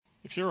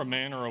If you're a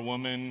man or a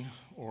woman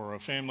or a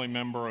family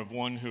member of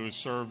one who has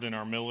served in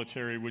our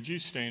military, would you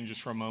stand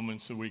just for a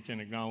moment so we can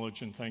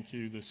acknowledge and thank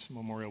you this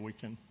Memorial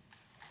Weekend?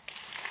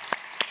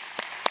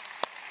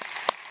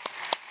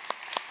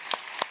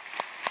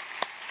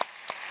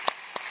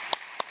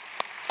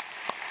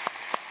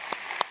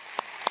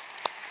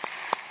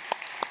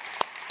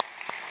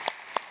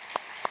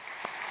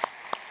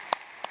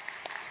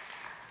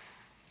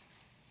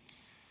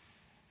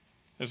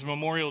 As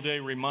Memorial Day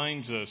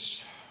reminds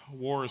us,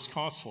 war is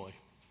costly.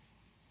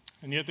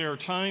 And yet there are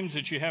times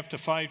that you have to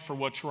fight for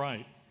what's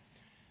right.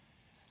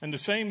 And the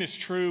same is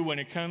true when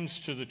it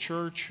comes to the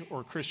church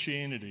or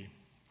Christianity.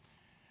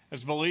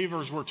 As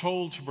believers, we're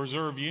told to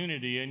preserve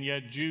unity, and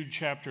yet Jude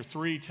chapter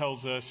 3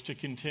 tells us to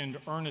contend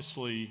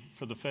earnestly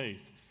for the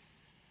faith.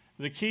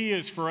 The key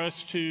is for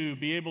us to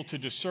be able to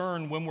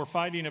discern when we're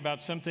fighting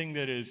about something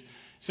that is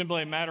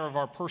simply a matter of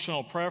our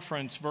personal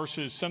preference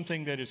versus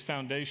something that is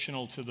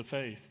foundational to the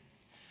faith.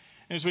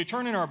 As we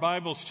turn in our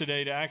Bibles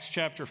today to Acts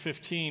chapter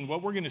 15,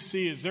 what we're going to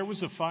see is there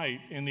was a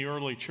fight in the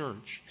early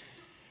church.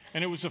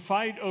 And it was a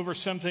fight over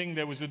something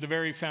that was at the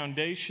very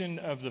foundation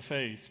of the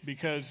faith,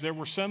 because there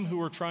were some who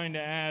were trying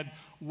to add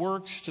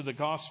works to the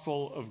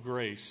gospel of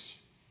grace.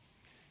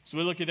 So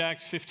we look at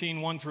Acts 15,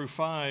 1 through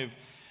 5.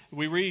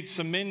 We read,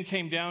 "Some men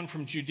came down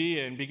from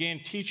Judea and began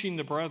teaching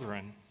the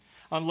brethren,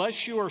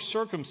 'Unless you are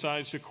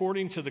circumcised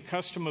according to the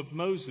custom of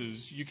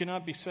Moses, you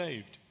cannot be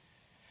saved.'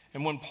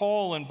 And when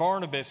Paul and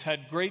Barnabas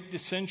had great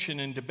dissension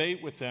and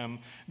debate with them,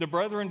 the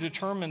brethren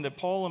determined that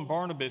Paul and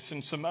Barnabas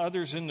and some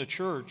others in the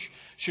church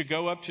should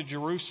go up to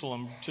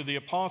Jerusalem to the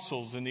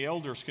apostles and the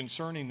elders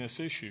concerning this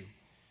issue.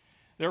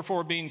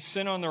 Therefore, being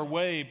sent on their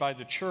way by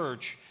the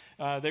church,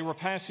 they were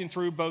passing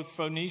through both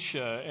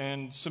Phoenicia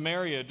and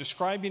Samaria,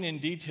 describing in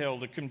detail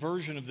the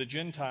conversion of the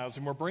Gentiles,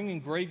 and were bringing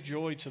great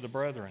joy to the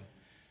brethren.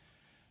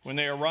 When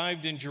they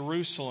arrived in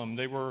Jerusalem,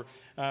 they were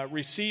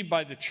received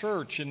by the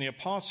church and the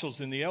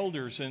apostles and the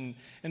elders, and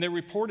they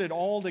reported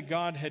all that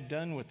God had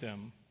done with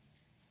them.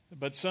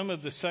 But some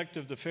of the sect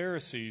of the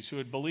Pharisees who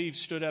had believed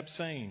stood up,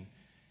 saying,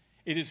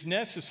 'It is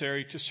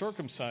necessary to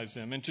circumcise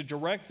them and to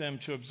direct them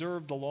to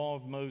observe the law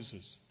of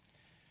Moses.'"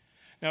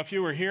 Now, if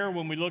you were here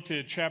when we looked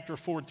at chapter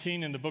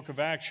 14 in the book of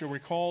Acts, you'll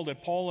recall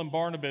that Paul and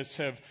Barnabas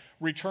have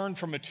returned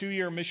from a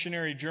 2-year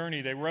missionary journey.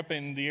 They were up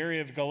in the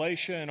area of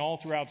Galatia and all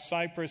throughout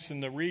Cyprus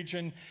and the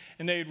region,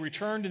 and they had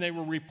returned and they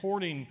were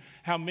reporting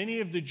how many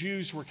of the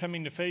Jews were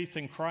coming to faith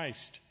in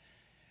Christ.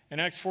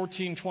 And Acts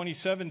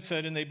 14:27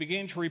 said, "And they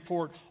began to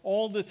report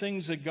all the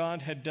things that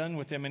God had done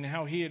with them and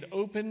how he had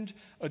opened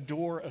a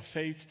door of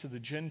faith to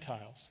the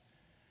Gentiles."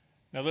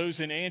 Now,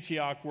 those in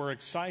Antioch were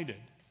excited.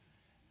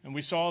 And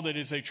we saw that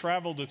as they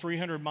traveled the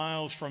 300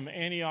 miles from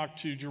Antioch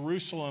to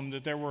Jerusalem,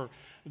 that there were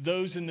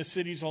those in the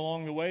cities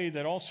along the way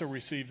that also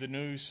received the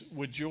news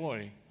with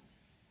joy.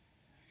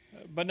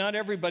 But not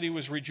everybody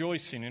was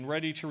rejoicing and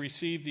ready to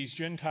receive these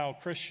Gentile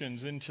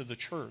Christians into the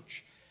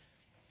church.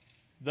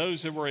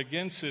 Those that were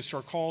against this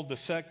are called the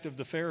sect of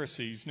the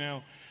Pharisees.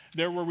 Now,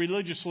 there were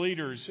religious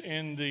leaders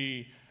in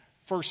the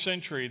first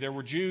century. There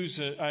were Jews,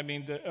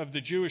 of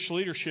the Jewish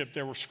leadership,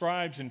 there were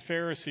scribes and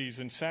Pharisees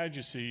and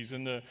Sadducees,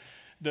 and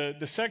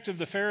the sect of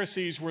the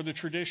Pharisees were the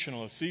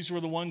traditionalists. These were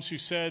the ones who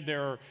said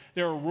there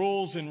are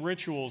rules and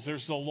rituals,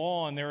 there's the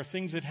law, and there are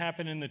things that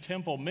happen in the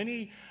temple.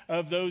 Many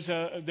of those,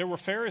 there were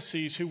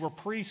Pharisees who were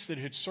priests that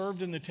had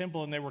served in the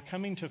temple, and they were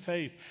coming to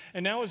faith.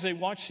 And now as they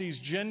watched these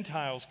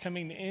Gentiles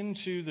coming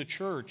into the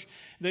church,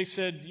 they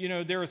said,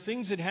 there are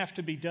things that have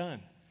to be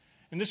done.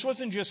 And this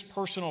wasn't just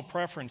personal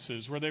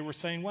preferences where they were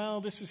saying, well,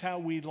 this is how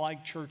we'd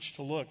like church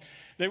to look.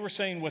 They were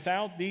saying,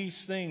 without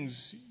these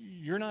things,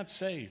 you're not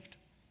saved.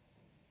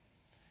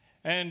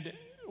 And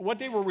what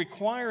they were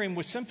requiring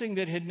was something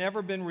that had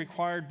never been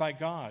required by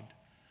God.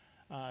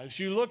 As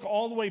you look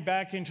all the way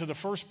back into the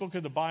first book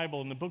of the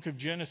Bible, in the book of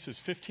Genesis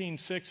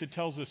 15:6, it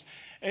tells us,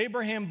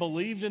 "Abraham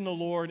believed in the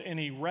Lord, and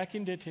he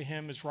reckoned it to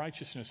him as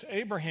righteousness."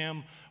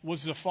 Abraham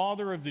was the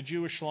father of the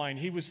Jewish line.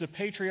 He was the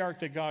patriarch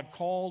that God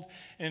called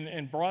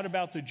and brought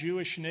about the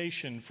Jewish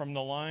nation from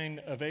the line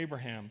of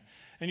Abraham.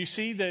 And you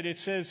see that it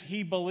says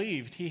he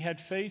believed. He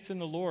had faith in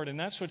the Lord, and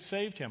that's what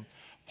saved him.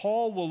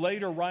 Paul will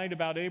later write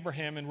about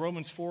Abraham in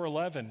Romans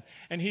 4:11,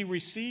 "And he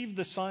received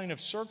the sign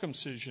of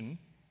circumcision,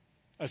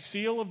 a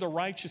seal of the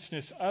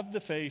righteousness of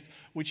the faith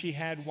which he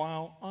had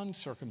while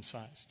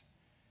uncircumcised."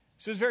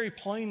 It says very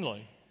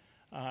plainly,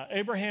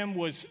 Abraham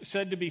was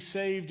said to be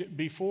saved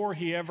before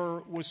he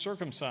ever was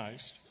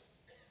circumcised.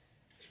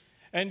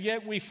 And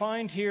yet we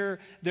find here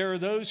there are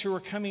those who are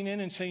coming in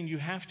and saying you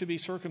have to be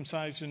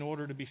circumcised in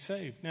order to be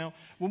saved. Now,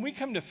 when we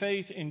come to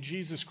faith in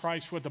Jesus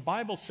Christ, what the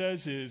Bible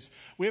says is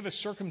we have a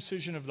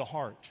circumcision of the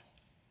heart.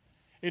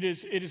 It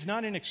is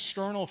not an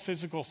external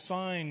physical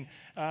sign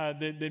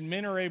that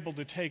men are able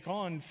to take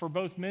on. For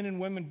both men and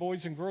women,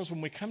 boys and girls, when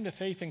we come to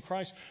faith in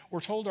Christ,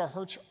 we're told our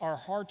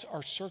hearts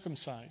are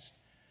circumcised.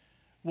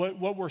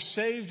 What we're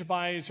saved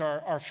by is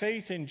our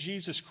faith in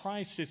Jesus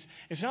Christ.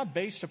 It's not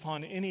based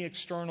upon any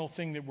external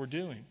thing that we're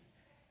doing.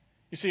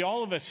 You see,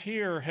 all of us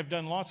here have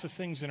done lots of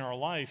things in our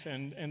life,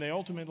 and they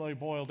ultimately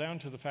boil down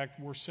to the fact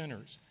we're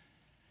sinners.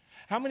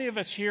 How many of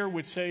us here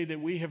would say that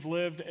we have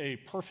lived a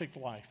perfect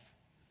life?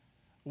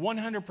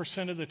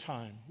 100% of the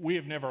time. We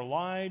have never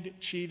lied,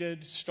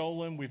 cheated,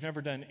 stolen. We've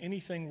never done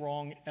anything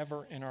wrong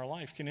ever in our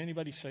life. Can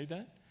anybody say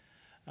that?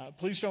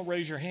 Please don't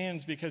raise your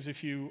hands, because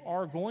if you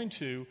are going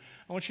to,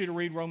 I want you to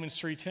read Romans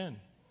 3:10.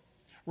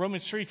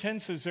 Romans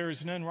 3:10 says, there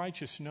is none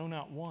righteous, no,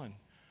 not one.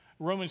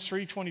 Romans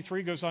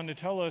 3:23 goes on to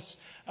tell us,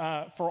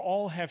 for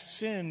all have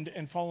sinned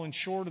and fallen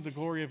short of the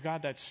glory of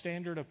God, that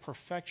standard of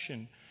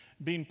perfection,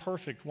 being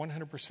perfect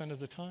 100% of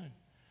the time.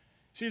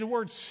 See, the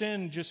word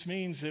sin just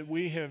means that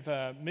we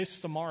have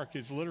missed the mark,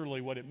 is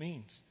literally what it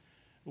means.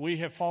 We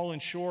have fallen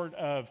short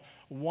of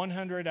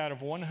 100 out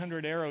of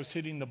 100 arrows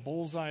hitting the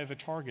bullseye of a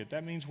target.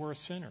 That means we're a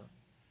sinner.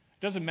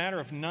 It doesn't matter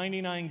if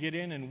 99 get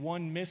in and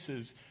one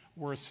misses,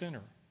 we're a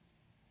sinner.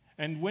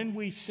 And when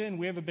we sin,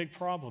 we have a big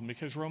problem,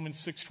 because Romans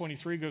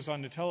 6:23 goes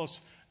on to tell us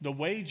the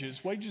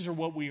wages are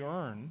what we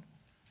earn.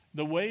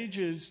 The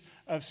wages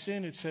of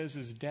sin, it says,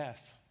 is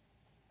death.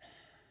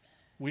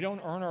 We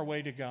don't earn our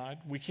way to God.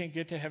 We can't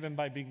get to heaven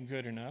by being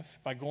good enough,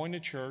 by going to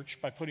church,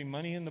 by putting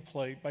money in the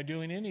plate, by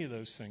doing any of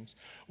those things.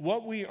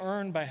 What we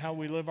earn by how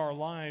we live our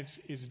lives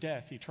is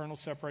death, eternal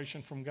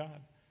separation from God.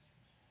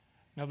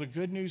 Now, the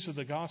good news of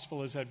the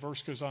gospel, as that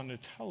verse goes on to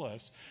tell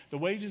us, the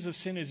wages of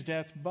sin is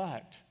death,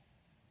 but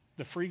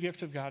the free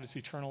gift of God is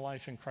eternal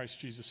life in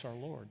Christ Jesus our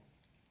Lord.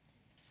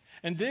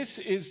 And this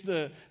is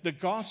the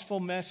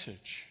gospel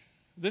message.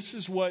 This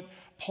is what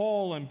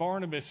Paul and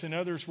Barnabas and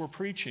others were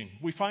preaching.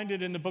 We find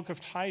it in the book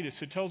of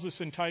Titus. It tells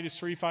us in Titus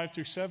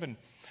 3:5-7,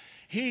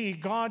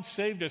 God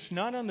saved us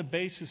not on the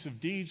basis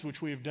of deeds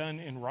which we have done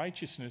in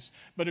righteousness,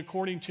 but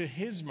according to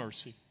his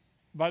mercy,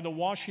 by the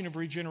washing of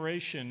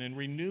regeneration and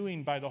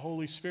renewing by the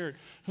Holy Spirit,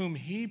 whom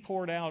he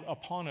poured out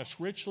upon us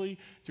richly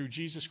through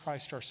Jesus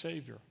Christ our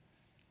Savior.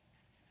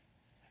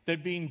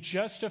 That being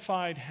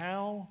justified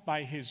how?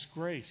 By his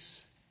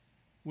grace,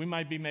 we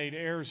might be made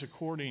heirs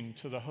according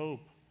to the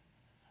hope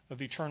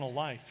of eternal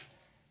life.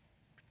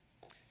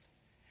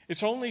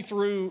 It's only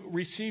through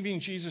receiving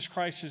Jesus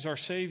Christ as our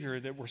Savior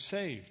that we're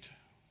saved.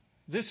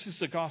 This is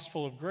the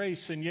gospel of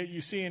grace. And yet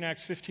you see in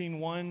Acts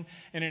 15:1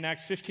 and in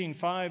Acts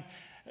 15:5,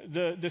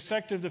 the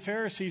sect of the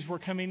Pharisees were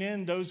coming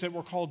in, those that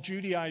were called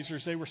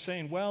Judaizers. They were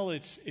saying, well,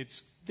 it's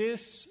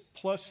this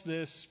plus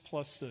this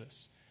plus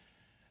this.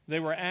 They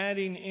were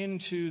adding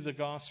into the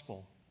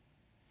gospel.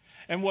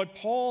 And what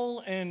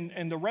Paul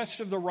and the rest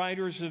of the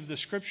writers of the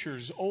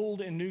Scriptures,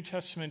 Old and New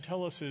Testament,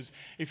 tell us is,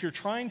 if you're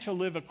trying to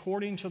live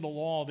according to the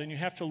law, then you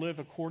have to live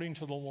according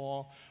to the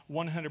law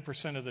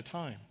 100% of the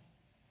time.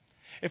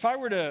 If I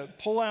were to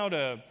pull out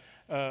a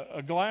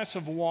glass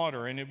of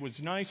water and it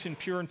was nice and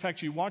pure, in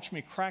fact, you watched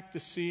me crack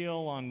the seal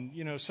on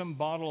some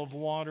bottle of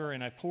water,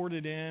 and I poured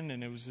it in,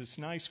 and it was this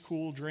nice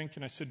cool drink,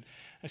 and I said,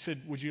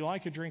 would you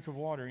like a drink of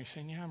water? And he's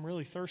saying, yeah, I'm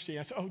really thirsty.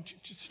 I said, oh,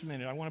 just a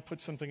minute, I want to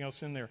put something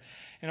else in there.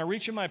 And I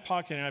reach in my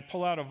pocket and I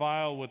pull out a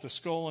vial with a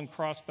skull and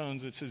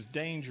crossbones that says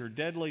danger,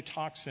 deadly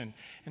toxin.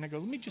 And I go,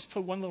 let me just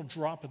put one little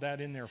drop of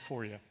that in there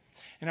for you.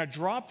 And I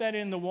drop that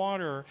in the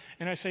water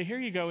and I say, here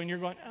you go. And you're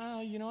going,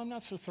 I'm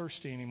not so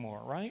thirsty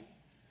anymore, right?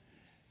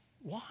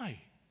 Why?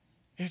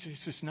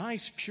 It's this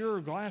nice, pure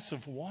glass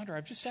of water.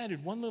 I've just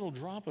added one little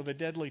drop of a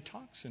deadly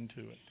toxin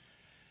to it.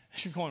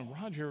 And you're going,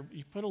 Roger,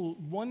 you put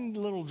one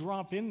little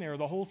drop in there,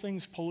 the whole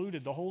thing's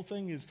polluted. The whole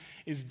thing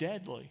is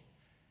deadly.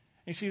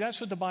 And you see,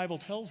 that's what the Bible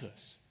tells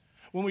us.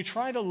 When we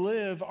try to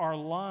live our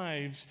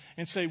lives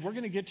and say we're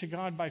going to get to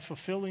God by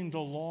fulfilling the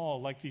law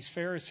like these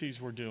Pharisees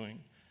were doing,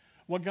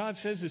 what God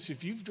says is,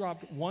 if you've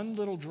dropped one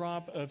little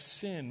drop of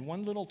sin,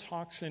 one little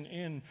toxin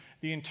in,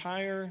 the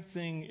entire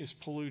thing is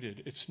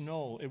polluted. It's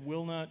null. It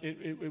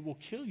will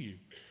kill you.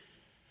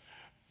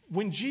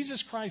 When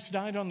Jesus Christ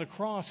died on the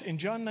cross, in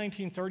John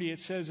 19:30,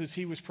 it says, as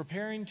he was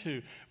preparing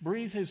to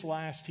breathe his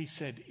last, he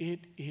said,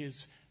 it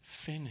is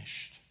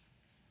finished.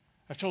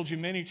 I've told you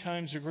many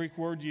times the Greek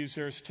word used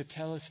there is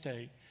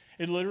tetelestai.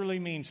 It literally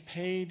means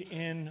paid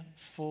in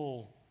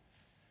full.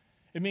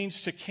 It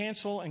means to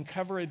cancel and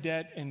cover a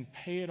debt and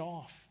pay it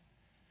off.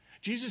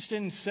 Jesus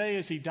didn't say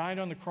as he died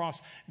on the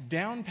cross,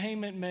 down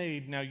payment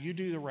made, now you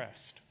do the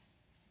rest.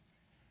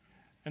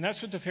 And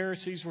that's what the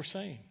Pharisees were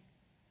saying.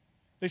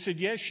 They said,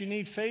 yes, you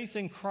need faith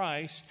in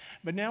Christ,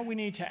 but now we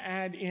need to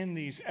add in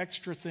these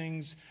extra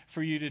things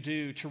for you to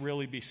do to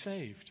really be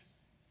saved.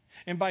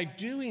 And by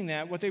doing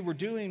that, what they were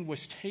doing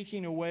was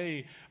taking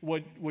away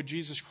what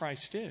Jesus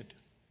Christ did.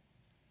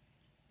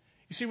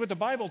 You see, what the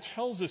Bible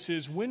tells us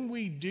is when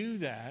we do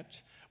that,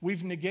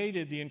 we've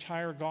negated the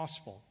entire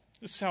gospel.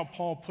 This is how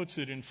Paul puts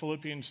it in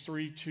Philippians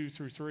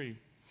 3:2-3.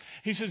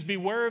 He says,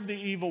 beware of the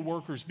evil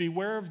workers,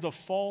 beware of the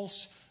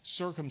false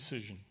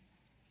circumcision.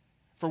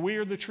 For we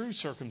are the true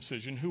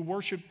circumcision, who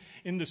worship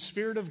in the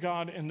Spirit of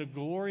God and the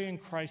glory in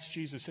Christ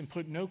Jesus, and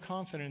put no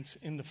confidence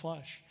in the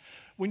flesh.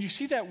 When you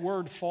see that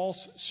word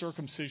false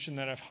circumcision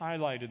that I've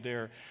highlighted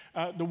there,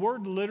 the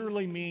word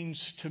literally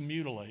means to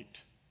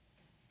mutilate,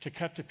 to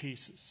cut to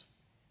pieces.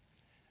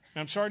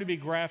 Now, I'm sorry to be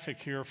graphic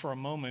here for a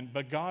moment,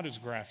 but God is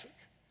graphic.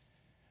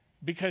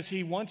 because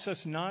he wants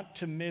us not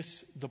to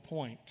miss the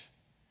point.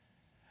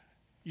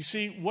 You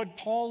see, what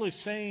Paul is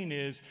saying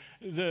is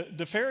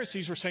the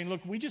Pharisees were saying,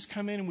 look, we just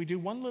come in and we do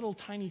one little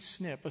tiny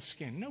snip of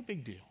skin, no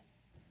big deal.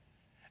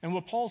 And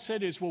what Paul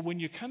said is, well, when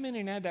you come in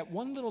and add that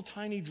one little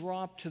tiny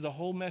drop to the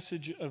whole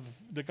message of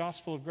the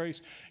gospel of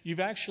grace, you've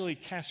actually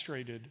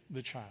castrated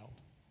the child.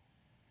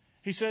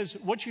 He says,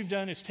 what you've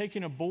done is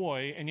taken a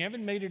boy and you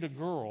haven't made it a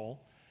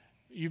girl,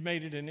 you've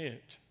made it an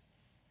it.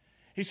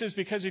 He says,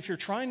 because if you're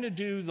trying to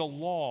do the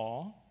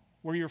law,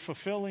 where you're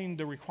fulfilling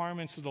the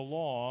requirements of the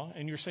law,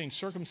 and you're saying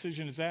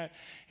circumcision is that,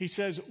 he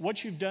says,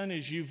 what you've done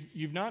is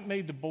you've not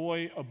made the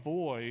boy a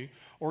boy,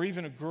 or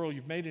even a girl,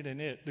 you've made it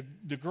an it.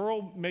 The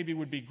girl maybe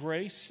would be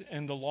grace,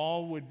 and the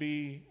law would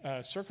be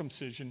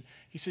circumcision.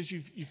 He says,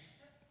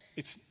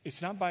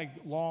 it's not by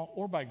law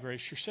or by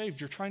grace you're saved.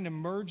 You're trying to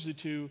merge the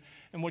two,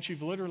 and what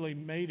you've literally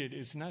made it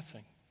is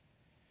nothing.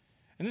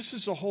 And this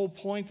is the whole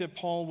point that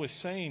Paul was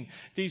saying.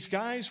 These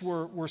guys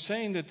were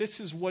saying that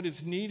this is what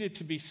is needed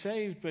to be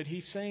saved, but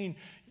he's saying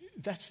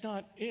that's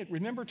not it.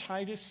 Remember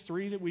Titus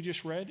 3 that we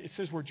just read? It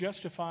says we're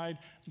justified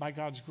by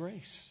God's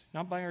grace,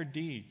 not by our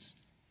deeds.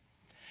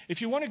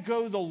 If you want to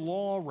go the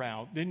law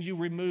route, then you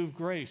remove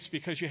grace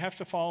because you have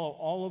to follow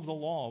all of the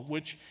law,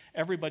 which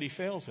everybody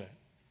fails at.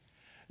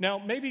 Now,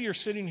 maybe you're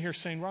sitting here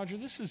saying, Roger,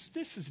 this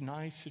is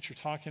nice that you're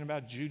talking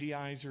about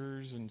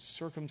Judaizers and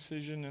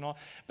circumcision and all,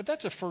 but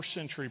that's a first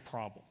century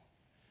problem.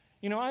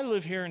 You know, I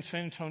live here in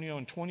San Antonio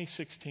in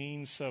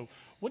 2016, so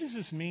what does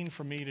this mean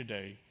for me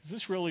today? Is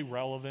this really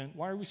relevant?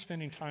 Why are we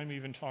spending time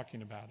even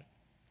talking about it?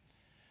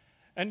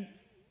 And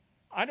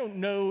I don't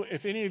know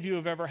if any of you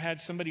have ever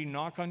had somebody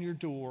knock on your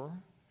door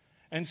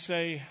and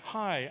say,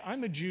 hi,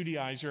 I'm a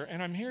Judaizer,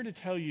 and I'm here to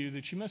tell you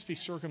that you must be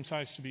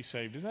circumcised to be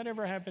saved. Does that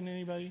ever happen to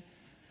anybody?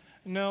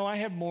 No, I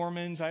have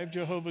Mormons, I have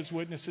Jehovah's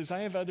Witnesses, I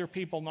have other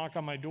people knock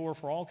on my door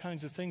for all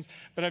kinds of things,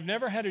 but I've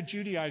never had a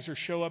Judaizer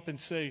show up and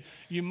say,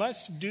 you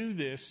must do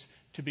this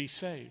to be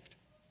saved.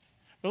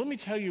 But let me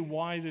tell you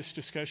why this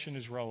discussion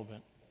is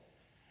relevant.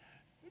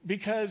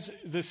 Because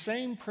the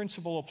same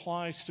principle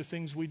applies to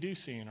things we do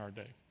see in our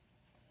day.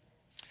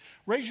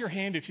 Raise your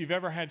hand if you've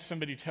ever had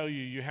somebody tell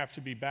you you have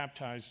to be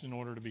baptized in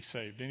order to be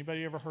saved.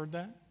 Anybody ever heard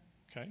that?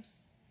 Okay.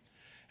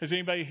 Has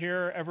anybody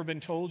here ever been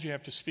told you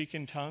have to speak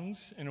in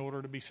tongues in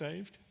order to be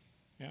saved?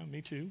 Yeah,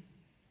 me too.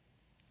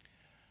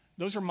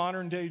 Those are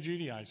modern day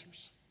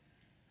Judaizers.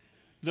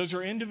 Those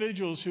are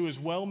individuals who, as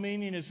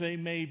well-meaning as they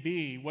may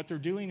be, what they're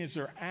doing is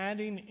they're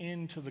adding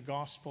into the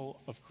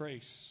gospel of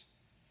grace.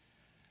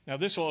 Now,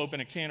 this will open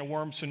a can of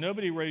worms, so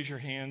nobody raise your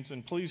hands,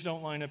 and please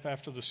don't line up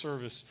after the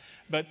service.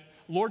 But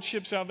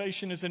Lordship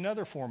salvation is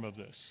another form of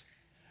this.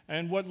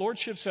 And what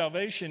Lordship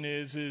salvation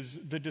is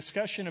the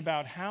discussion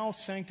about how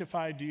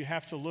sanctified do you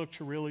have to look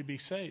to really be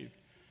saved.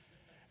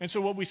 And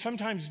so what we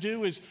sometimes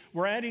do is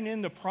we're adding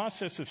in the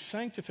process of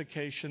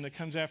sanctification that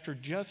comes after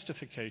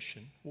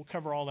justification. We'll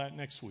cover all that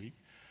next week.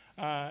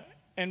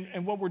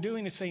 And what we're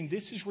doing is saying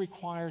this is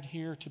required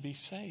here to be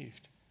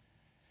saved.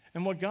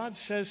 And what God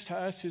says to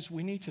us is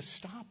we need to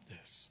stop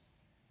this.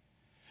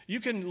 You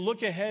can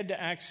look ahead to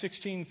Acts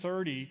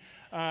 16:30.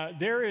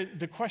 There,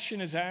 the question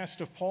is asked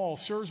of Paul,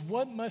 sirs,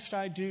 what must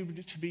I do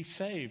to be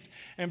saved?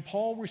 And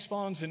Paul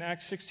responds in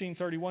Acts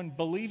 16:31,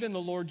 believe in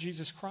the Lord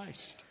Jesus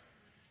Christ.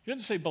 He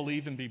doesn't say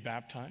believe and be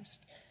baptized.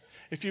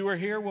 If you were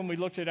here when we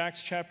looked at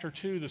Acts chapter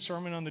 2, the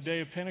sermon on the day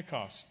of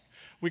Pentecost,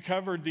 we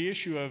covered the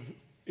issue of,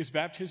 is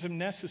baptism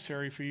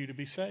necessary for you to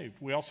be saved?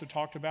 We also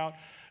talked about,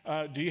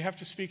 do you have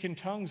to speak in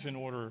tongues in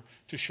order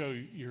to show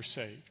you're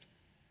saved?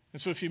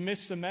 And so if you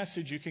missed the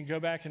message, you can go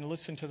back and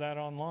listen to that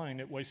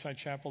online at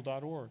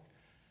waysidechapel.org.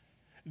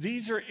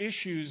 These are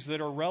issues that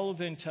are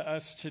relevant to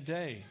us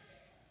today.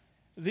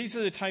 These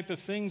are the type of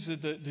things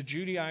that the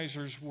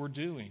Judaizers were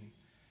doing.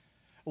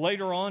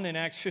 Later on in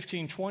Acts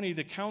 15:20,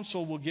 the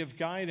council will give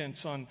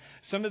guidance on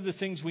some of the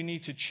things we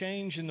need to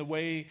change in the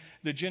way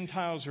the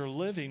Gentiles are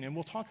living, and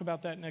we'll talk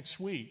about that next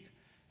week.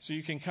 So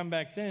you can come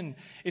back then.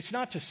 It's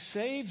not to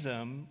save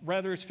them,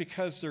 rather it's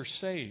because they're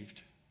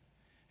saved.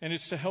 And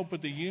it's to help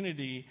with the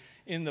unity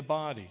in the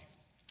body.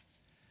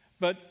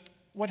 But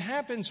what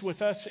happens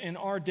with us in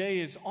our day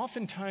is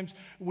oftentimes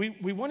we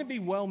want to be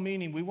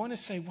well-meaning. We want to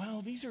say,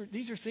 well, these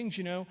are things,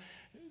 you know,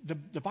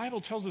 the Bible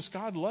tells us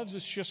God loves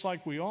us just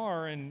like we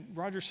are. And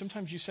Roger,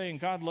 sometimes you say, and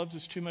God loves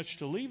us too much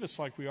to leave us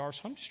like we are.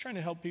 So I'm just trying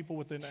to help people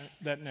with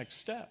that next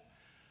step.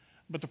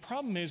 But the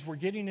problem is we're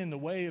getting in the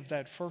way of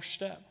that first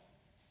step.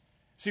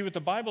 See, what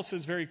the Bible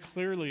says very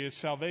clearly is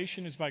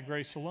salvation is by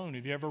grace alone.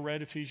 Have you ever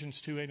read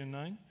Ephesians 2:8 and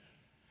 9?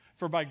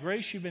 For by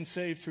grace you've been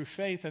saved through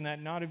faith, and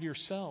that not of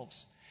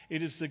yourselves.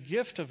 It is the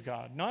gift of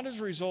God, not as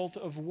a result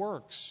of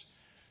works,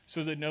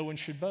 so that no one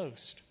should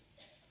boast.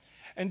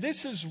 And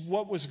this is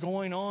what was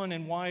going on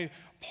and why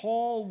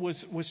Paul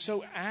was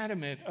so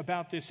adamant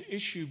about this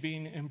issue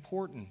being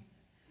important.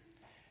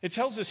 It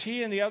tells us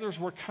he and the others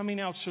were coming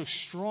out so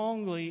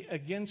strongly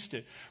against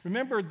it.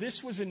 Remember,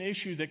 this was an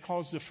issue that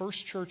caused the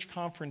first church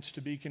conference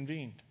to be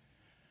convened.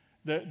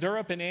 They're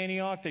up in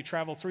Antioch. They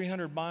travel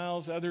 300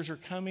 miles. Others are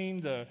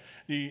coming.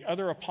 The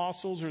other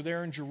apostles are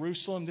there in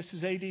Jerusalem. This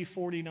is AD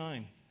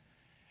 49.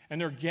 And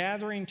they're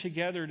gathering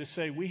together to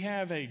say, we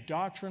have a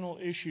doctrinal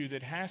issue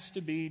that has to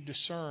be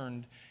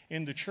discerned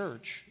in the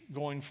church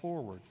going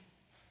forward.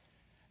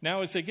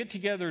 Now, as they get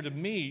together to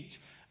meet,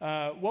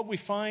 what we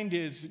find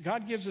is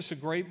God gives us a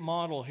great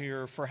model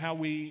here for how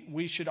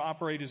we should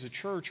operate as a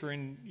church, or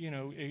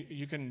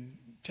you can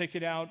take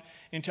it out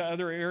into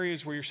other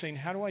areas where you're saying,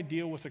 how do I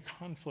deal with a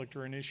conflict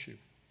or an issue?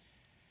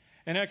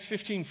 In Acts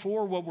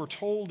 15:4, what we're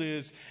told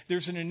is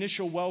there's an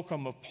initial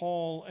welcome of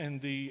Paul and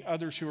the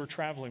others who are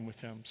traveling with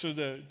him. So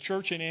the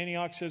church in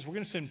Antioch says, we're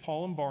going to send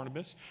Paul and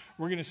Barnabas.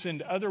 We're going to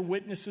send other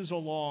witnesses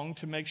along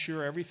to make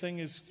sure everything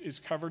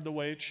is covered the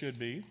way it should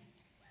be.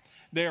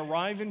 They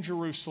arrive in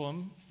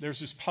Jerusalem.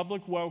 There's this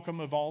public welcome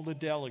of all the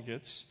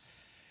delegates.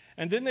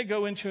 And then they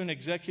go into an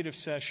executive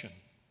session.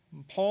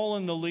 Paul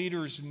and the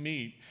leaders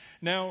meet.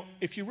 Now,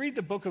 if you read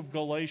the book of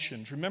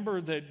Galatians, remember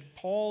that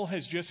Paul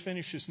has just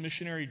finished his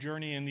missionary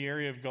journey in the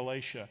area of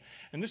Galatia.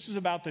 And this is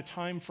about the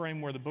time frame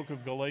where the book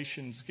of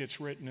Galatians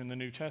gets written in the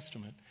New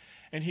Testament.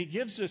 And he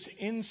gives us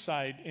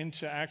insight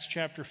into Acts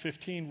chapter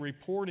 15,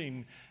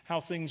 reporting how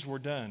things were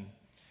done.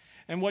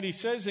 And what he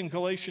says in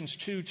Galatians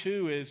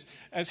 2:2 is,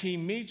 as he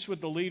meets with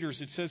the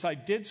leaders, it says, I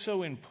did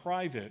so in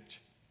private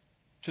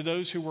to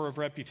those who were of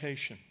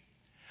reputation.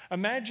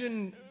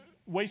 Imagine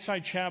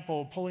Wayside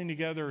Chapel pulling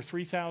together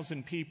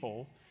 3,000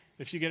 people,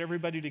 if you get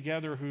everybody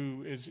together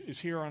who is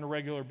here on a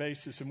regular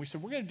basis, and we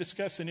said, we're going to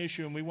discuss an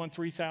issue and we want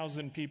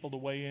 3,000 people to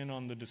weigh in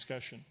on the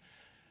discussion.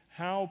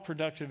 How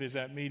productive is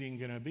that meeting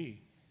going to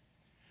be?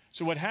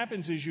 So what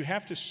happens is you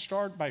have to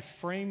start by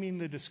framing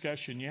the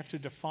discussion. You have to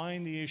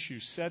define the issue,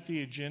 set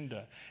the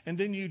agenda, and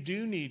then you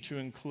do need to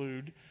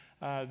include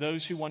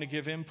those who want to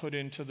give input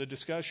into the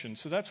discussion.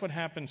 So that's what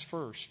happens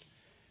first.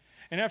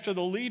 And after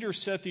the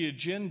leaders set the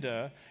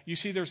agenda, you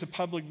see there's a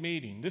public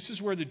meeting. This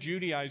is where the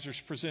Judaizers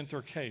present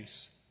their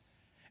case.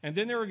 And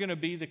then there are going to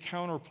be the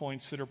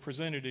counterpoints that are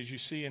presented, as you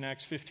see in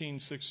Acts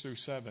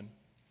 15:6-7.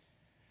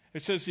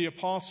 It says the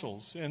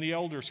apostles and the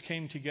elders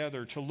came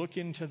together to look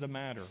into the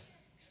matter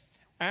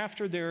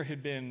after there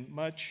had been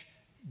much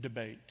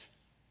debate.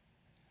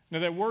 Now,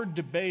 that word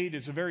debate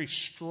is a very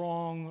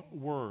strong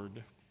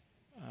word.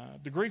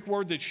 The Greek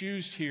word that's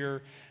used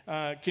here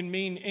can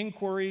mean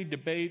inquiry,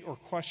 debate, or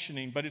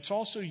questioning, but it's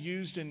also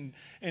used and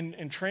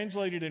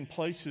translated in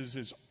places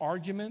as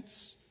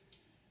arguments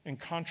and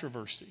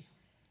controversy.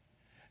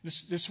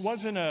 This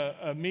wasn't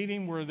a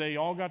meeting where they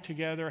all got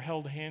together,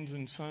 held hands,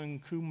 and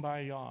sung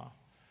Kumbaya.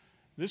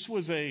 This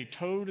was a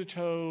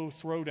toe-to-toe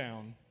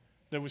throwdown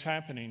that was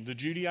happening. The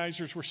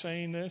Judaizers were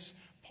saying this.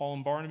 Paul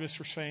and Barnabas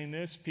were saying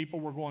this. People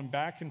were going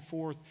back and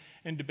forth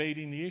and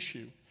debating the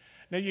issue.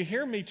 Now, you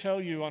hear me tell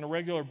you on a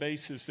regular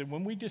basis that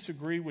when we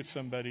disagree with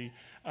somebody,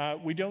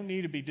 we don't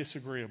need to be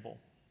disagreeable.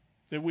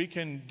 That we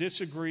can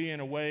disagree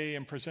in a way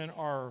and present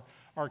our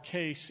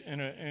case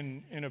in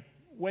a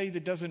way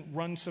that doesn't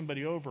run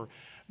somebody over.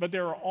 But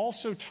there are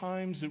also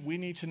times that we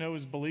need to know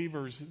as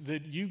believers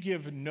that you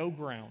give no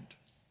ground.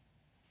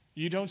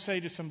 You don't say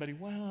to somebody,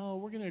 well,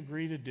 we're going to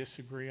agree to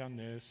disagree on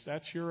this.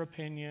 That's your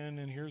opinion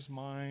and here's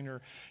mine.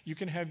 Or you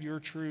can have your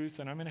truth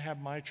and I'm going to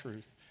have my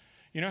truth.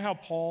 You know how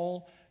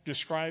Paul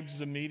describes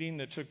the meeting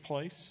that took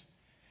place?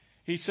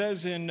 He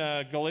says in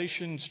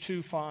Galatians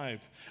 2:5,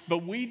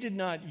 but we did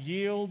not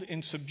yield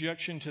in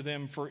subjection to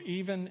them for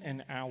even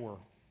an hour,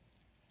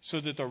 so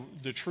that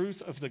the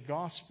truth of the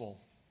gospel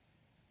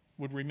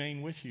would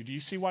remain with you. Do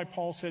you see why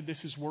Paul said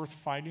this is worth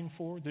fighting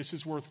for? This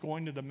is worth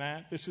going to the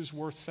mat? This is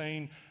worth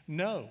saying,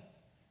 no,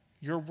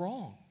 you're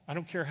wrong. I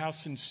don't care how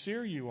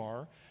sincere you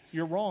are,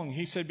 you're wrong.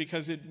 He said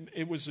because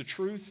it was the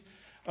truth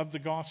of the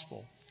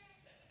gospel.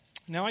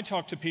 Now, I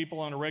talk to people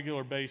on a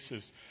regular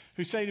basis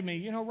who say to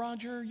me,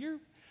 Roger,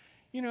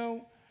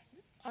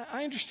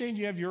 I understand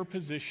you have your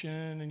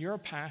position and you're a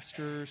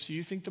pastor, so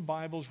you think the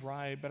Bible's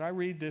right, but I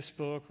read this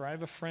book or I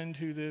have a friend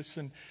who this,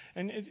 and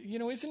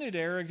isn't it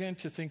arrogant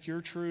to think your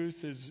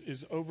truth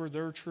is over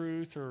their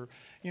truth, or,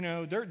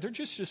 they're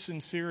just as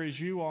sincere as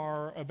you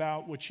are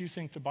about what you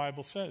think the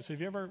Bible says.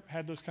 Have you ever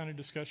had those kind of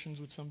discussions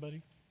with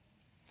somebody?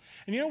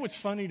 And you know what's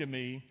funny to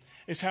me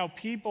is how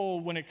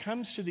people, when it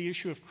comes to the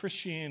issue of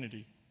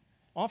Christianity,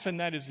 often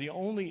that is the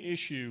only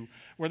issue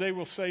where they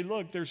will say,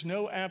 look, there's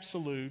no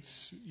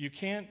absolutes. You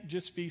can't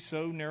just be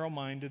so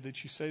narrow-minded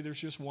that you say there's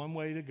just one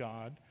way to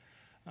God.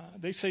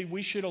 They say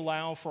we should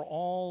allow for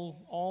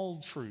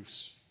all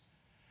truths.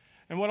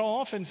 And what I'll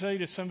often say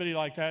to somebody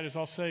like that is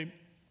I'll say,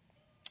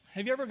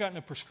 have you ever gotten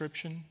a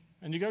prescription?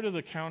 And you go to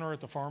the counter at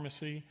the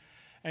pharmacy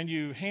and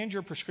you hand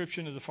your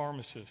prescription to the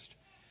pharmacist.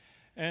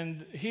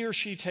 And he or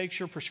she takes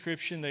your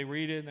prescription, they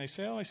read it, and they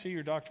say, I see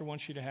your doctor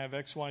wants you to have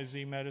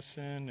XYZ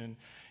medicine, and,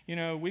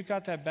 we've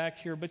got that back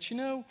here. But,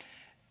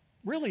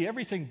 really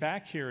everything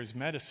back here is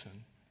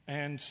medicine.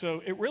 And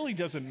so it really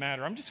doesn't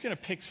matter. I'm just going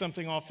to pick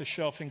something off the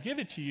shelf and give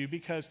it to you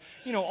because,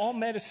 all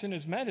medicine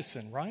is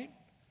medicine, right?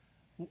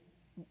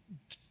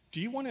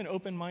 Do you want an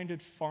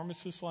open-minded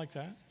pharmacist like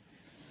that?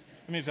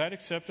 I mean, is that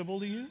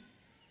acceptable to you?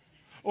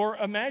 Or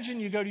imagine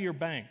you go to your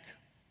bank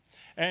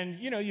and,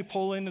 you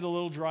pull into the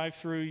little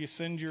drive-through, you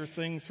send your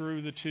thing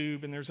through the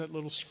tube, and there's that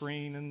little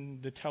screen,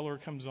 and the teller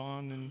comes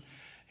on, and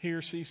he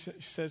or she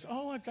says,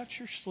 oh, I've got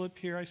your slip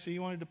here. I see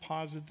you want to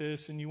deposit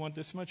this, and you want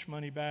this much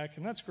money back,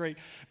 and that's great.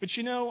 But,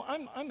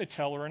 I'm a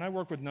teller, and I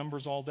work with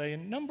numbers all day,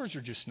 and numbers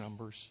are just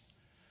numbers.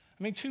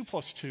 2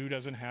 plus 2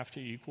 doesn't have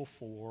to equal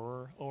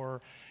 4.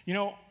 Or,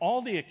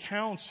 all the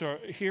accounts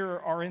here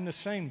are in the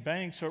same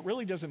bank, so it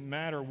really doesn't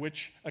matter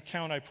which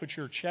account I put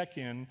your check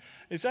in.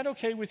 Is that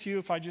okay with you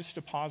if I just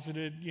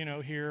deposited,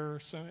 here?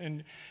 So,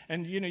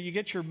 and you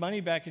get your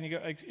money back and you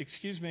go,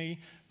 excuse me,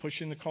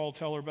 pushing the call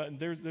teller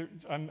button.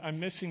 I'm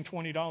missing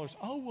 $20.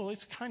 Oh, well,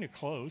 it's kind of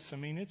close.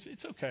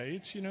 It's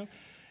okay.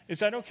 Is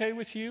that okay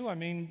with you?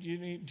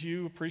 Do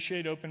you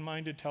appreciate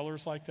open-minded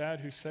tellers like that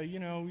who say,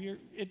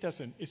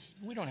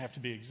 we don't have to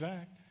be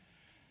exact?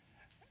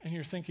 And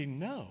you're thinking,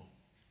 no,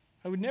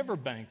 I would never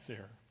bank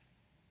there.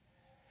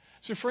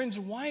 So friends,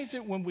 why is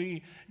it when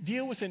we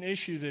deal with an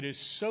issue that is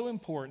so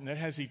important, that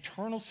has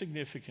eternal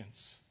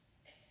significance,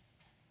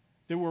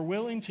 that we're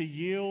willing to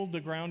yield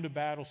the ground of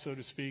battle, so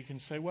to speak, and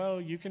say,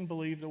 well, you can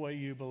believe the way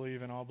you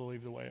believe and I'll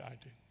believe the way I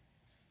do?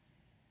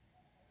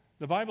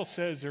 The Bible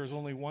says there's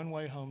only one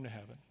way home to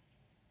heaven.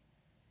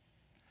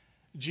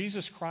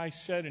 Jesus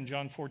Christ said in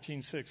John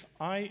 14:6,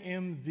 I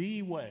am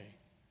the way,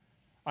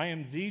 I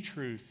am the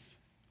truth,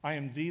 I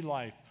am the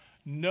life.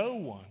 No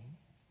one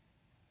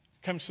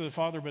comes to the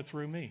Father but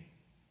through me.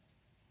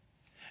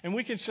 And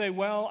we can say,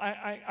 well,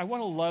 I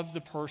want to love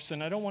the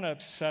person. I don't want to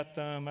upset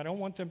them. I don't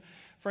want them.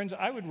 Friends,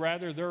 I would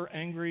rather they're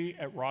angry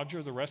at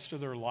Roger the rest of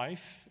their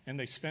life and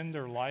they spend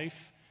their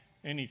life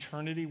in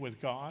eternity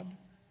with God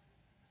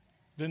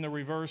than the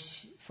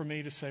reverse for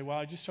me to say, well,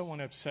 I just don't want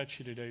to upset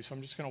you today, so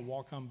I'm just going to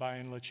walk on by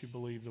and let you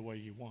believe the way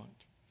you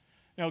want.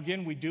 Now,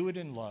 again, we do it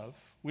in love.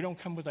 We don't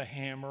come with a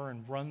hammer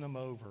and run them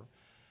over.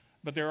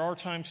 But there are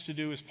times to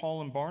do as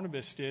Paul and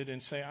Barnabas did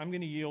and say, I'm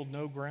going to yield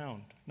no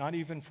ground, not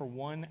even for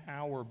 1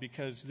 hour,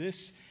 because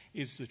this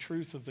is the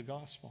truth of the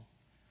gospel.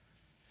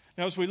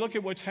 Now, as we look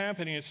at what's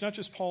happening, it's not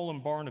just Paul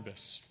and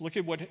Barnabas. Look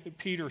at what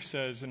Peter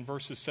says in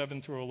verses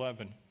 7 through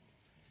 11.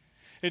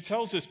 It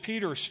tells us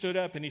Peter stood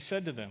up and he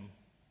said to them,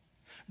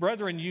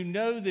 Brethren, you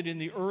know that in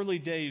the early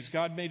days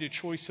God made a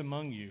choice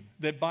among you,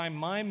 that by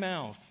my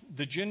mouth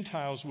the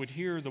Gentiles would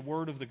hear the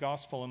word of the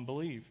gospel and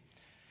believe.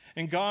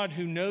 And God,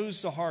 who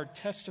knows the heart,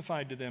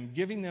 testified to them,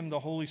 giving them the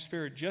Holy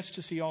Spirit, just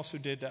as he also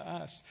did to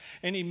us.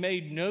 And he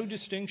made no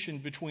distinction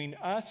between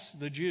us,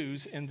 the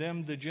Jews, and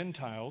them, the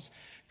Gentiles,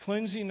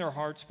 cleansing their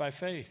hearts by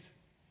faith.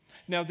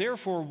 Now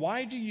therefore,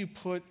 why do you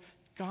put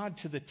God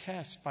to the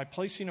test by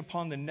placing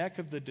upon the neck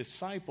of the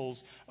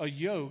disciples a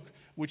yoke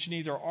which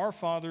neither our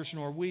fathers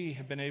nor we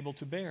have been able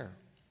to bear?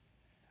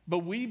 But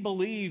we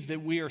believe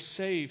that we are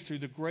saved through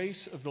the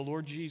grace of the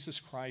Lord Jesus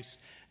Christ,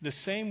 the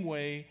same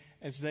way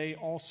as they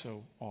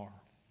also are.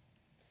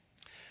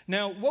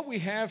 Now, what we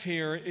have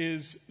here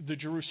is the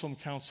Jerusalem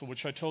Council,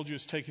 which I told you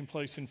is taking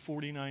place in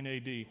 49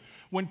 AD.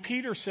 When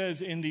Peter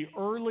says in the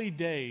early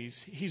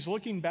days, he's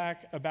looking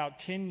back about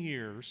 10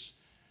 years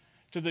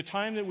to the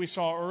time that we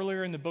saw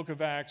earlier in the book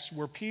of Acts,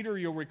 where Peter,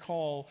 you'll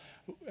recall,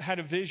 had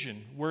a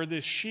vision where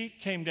this sheet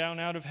came down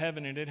out of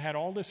heaven and it had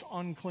all this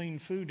unclean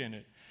food in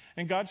it.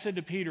 And God said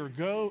to Peter,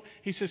 go,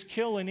 he says,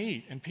 kill and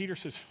eat. And Peter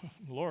says,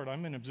 Lord,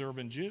 I'm an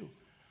observant Jew.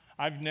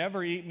 I've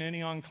never eaten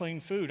any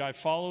unclean food. I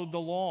followed the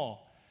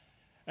law.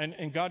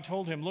 And God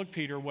told him, look,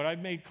 Peter, what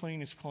I've made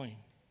clean is clean.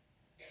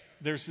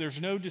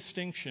 There's no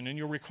distinction. And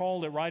you'll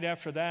recall that right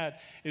after that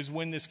is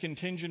when this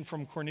contingent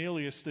from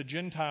Cornelius, the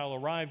Gentile,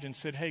 arrived and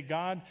said, hey,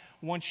 God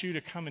wants you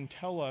to come and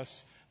tell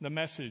us the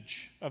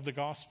message of the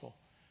gospel.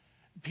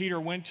 Peter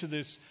went to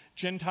this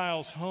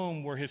Gentile's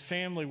home where his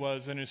family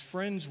was and his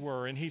friends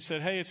were, and he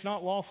said, hey, it's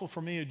not lawful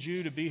for me, a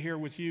Jew, to be here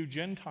with you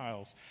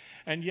Gentiles.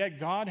 And yet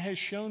God has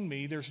shown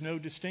me there's no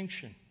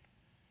distinction.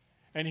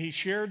 And he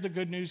shared the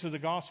good news of the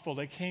gospel.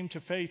 They came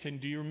to faith. And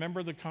do you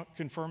remember the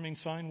confirming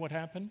sign? What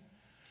happened?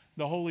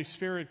 The Holy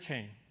Spirit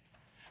came.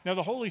 Now,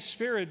 the Holy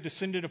Spirit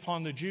descended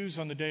upon the Jews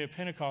on the day of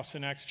Pentecost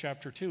in Acts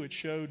chapter 2. It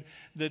showed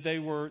that they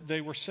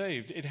were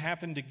saved. It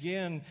happened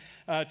again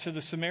to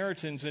the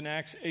Samaritans in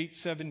Acts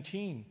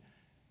 8:17.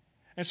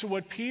 And so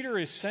what Peter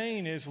is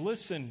saying is,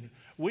 listen,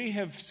 we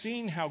have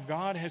seen how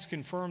God has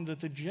confirmed that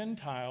the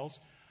Gentiles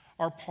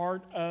are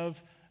part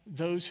of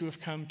those who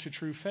have come to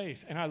true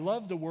faith. And I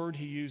love the word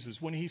he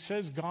uses. When he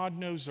says God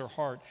knows their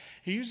heart,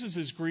 he uses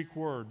his Greek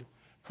word,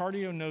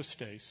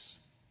 kardionostes.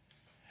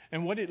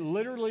 And what it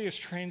literally is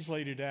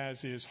translated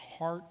as is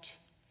heart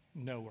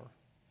knower.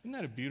 Isn't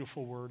that a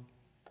beautiful word?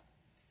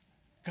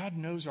 God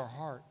knows our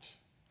heart.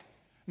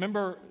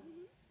 Remember,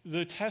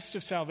 the test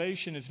of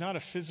salvation is not a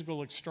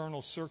physical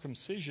external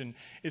circumcision.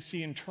 It's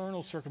the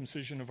internal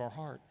circumcision of our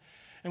heart.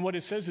 And what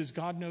it says is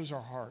God knows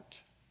our heart.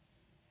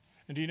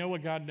 And do you know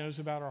what God knows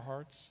about our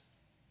hearts?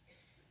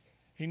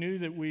 He knew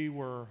that we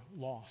were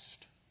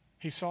lost.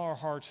 He saw our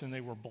hearts and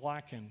they were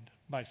blackened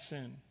by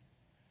sin.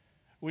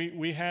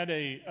 We had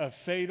a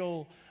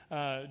fatal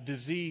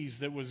disease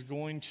that was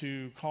going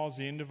to cause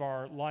the end of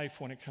our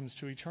life when it comes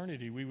to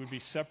eternity. We would be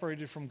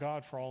separated from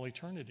God for all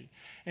eternity.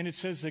 And it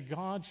says that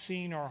God,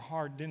 seeing our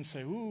heart, didn't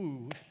say,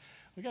 ooh,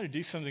 we got to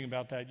do something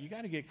about that. You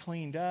got to get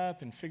cleaned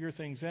up and figure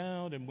things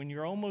out. And when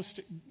you're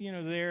almost,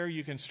 there,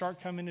 you can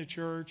start coming to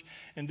church.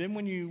 And then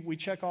when we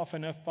check off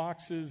enough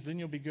boxes, then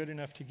you'll be good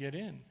enough to get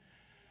in.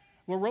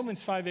 What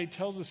Romans 5:8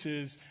 tells us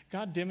is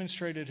God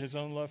demonstrated his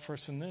own love for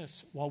us in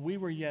this. While we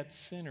were yet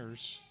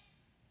sinners,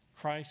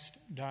 Christ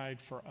died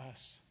for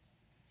us.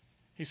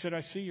 He said,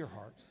 I see your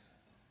heart.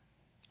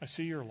 I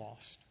see you're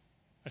lost.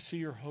 I see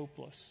you're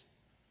hopeless.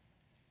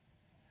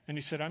 And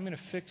he said, I'm going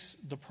to fix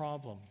the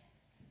problem.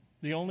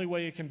 The only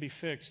way it can be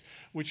fixed,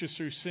 which is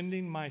through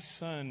sending my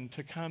son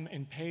to come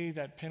and pay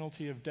that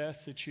penalty of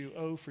death that you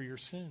owe for your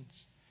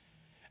sins.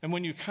 And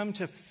when you come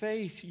to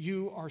faith,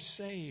 you are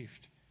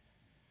saved.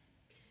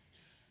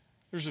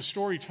 There's a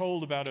story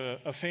told about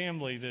a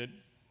family that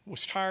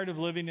was tired of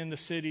living in the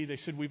city. They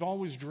said, we've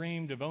always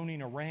dreamed of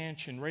owning a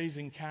ranch and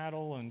raising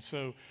cattle. And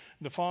so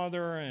the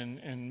father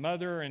and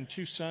mother and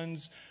 2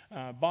 sons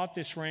bought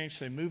this ranch.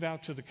 They move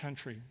out to the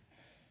country.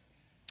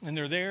 And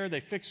they're there.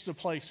 They fix the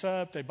place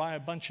up. They buy a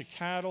bunch of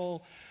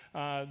cattle.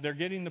 They're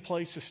getting the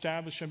place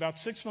established. And about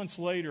 6 months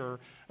later,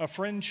 a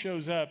friend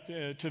shows up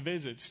to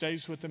visit,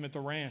 stays with them at the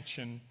ranch,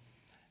 and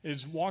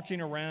is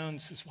walking around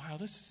and says, wow,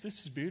 this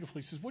is beautiful.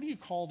 He says, what do you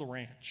call the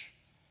ranch?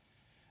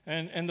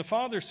 And the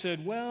father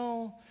said,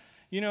 well,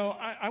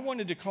 I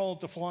wanted to call it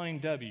the Flying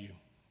W.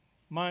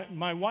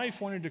 My wife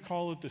wanted to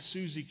call it the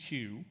Susie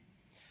Q.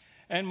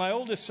 And my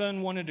oldest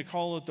son wanted to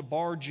call it the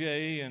Bar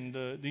J. And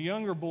the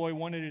younger boy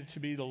wanted it to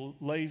be the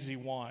Lazy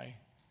Y.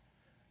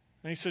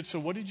 And he said, so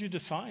what did you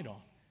decide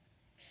on?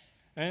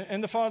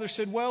 And the father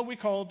said, well, we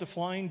call it the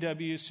Flying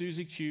W,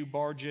 Susie Q,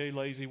 Bar J,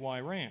 Lazy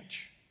Y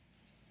Ranch.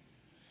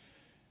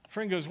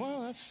 Friend goes,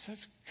 well,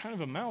 that's kind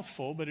of a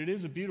mouthful, but it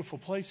is a beautiful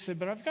place. He said,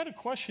 but I've got a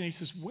question. He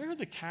says, where are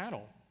the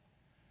cattle?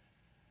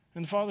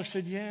 And the father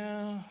said,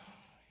 yeah,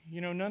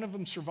 none of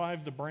them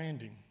survived the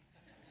branding.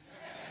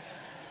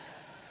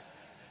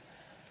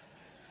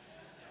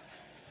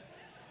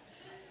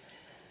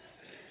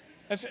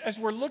 As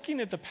we're looking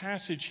at the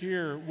passage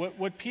here,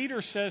 what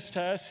Peter says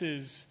to us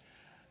is,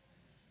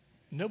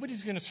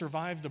 nobody's going to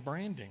survive the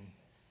branding.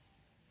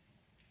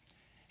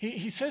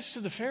 He says to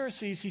the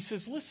Pharisees, he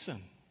says,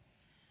 listen,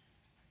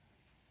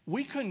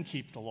 we couldn't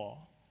keep the law.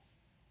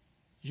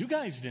 You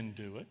guys didn't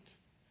do it.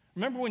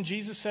 Remember when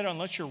Jesus said,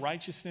 unless your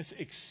righteousness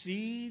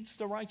exceeds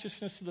the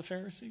righteousness of the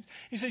Pharisees?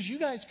 He says, you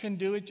guys couldn't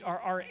do it.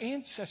 Our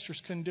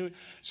ancestors couldn't do it.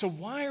 So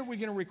why are we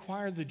going to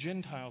require the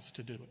Gentiles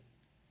to do it?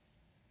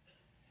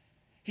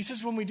 He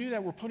says, when we do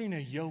that, we're putting a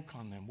yoke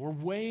on them. We're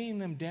weighing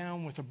them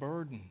down with a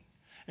burden.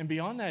 And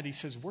beyond that, he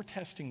says, we're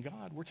testing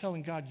God. We're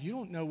telling God, you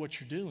don't know what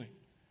you're doing.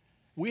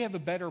 We have a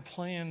better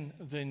plan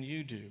than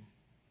you do.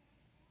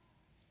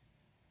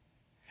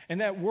 And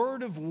that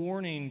word of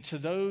warning to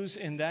those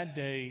in that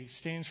day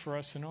stands for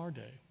us in our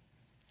day.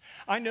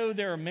 I know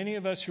there are many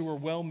of us who are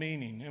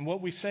well-meaning, and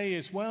what we say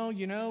is, well,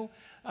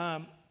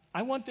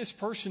 I want this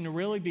person to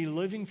really be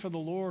living for the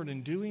Lord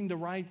and doing the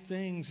right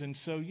things. And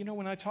so,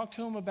 when I talk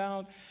to them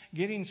about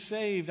getting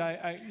saved,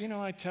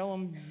 I tell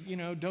them,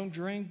 don't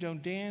drink,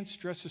 don't dance,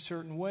 dress a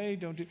certain way,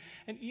 don't do.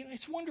 And,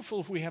 it's wonderful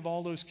if we have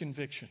all those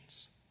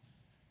convictions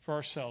for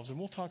ourselves. And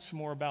we'll talk some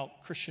more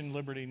about Christian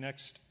liberty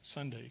next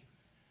Sunday.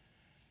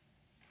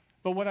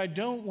 But what I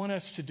don't want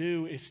us to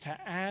do is to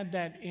add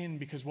that in,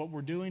 because what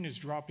we're doing is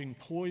dropping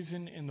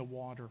poison in the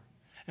water.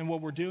 And what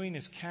we're doing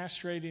is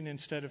castrating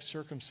instead of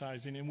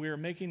circumcising. And we are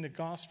making the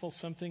gospel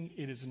something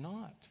it is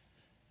not.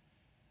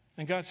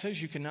 And God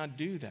says you cannot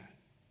do that.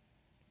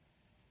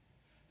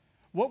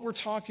 What we're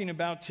talking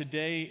about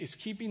today is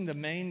keeping the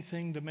main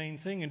thing the main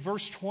thing. In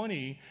verse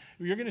 20,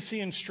 you're going to see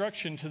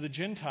instruction to the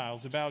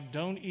Gentiles about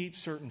don't eat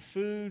certain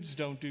foods,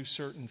 don't do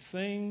certain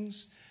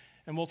things.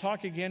 And we'll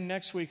talk again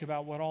next week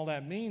about what all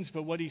that means.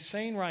 But what he's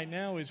saying right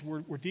now is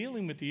we're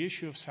dealing with the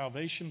issue of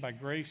salvation by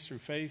grace through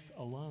faith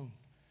alone.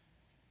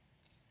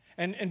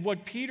 And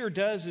what Peter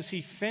does is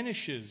he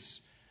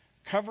finishes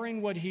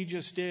covering what he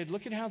just did.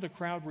 Look at how the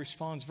crowd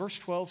responds. Verse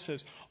 12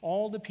 says,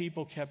 all the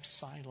people kept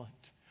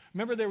silent.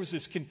 Remember, there was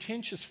this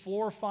contentious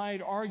floor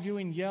fight,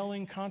 arguing,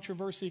 yelling,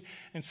 controversy,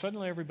 and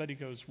suddenly everybody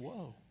goes,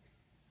 whoa.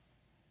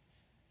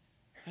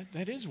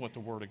 That is what the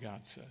Word of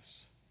God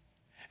says.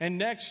 And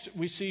next,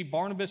 we see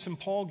Barnabas and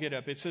Paul get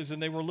up. It says,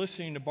 and they were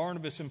listening to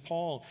Barnabas and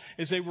Paul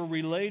as they were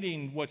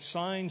relating what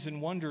signs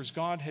and wonders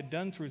God had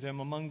done through them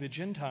among the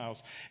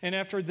Gentiles. And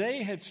after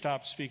they had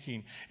stopped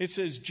speaking, it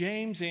says,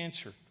 James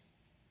answered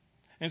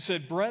and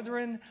said,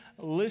 brethren,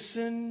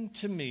 listen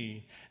to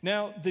me.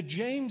 Now, the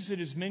James that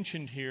is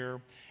mentioned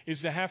here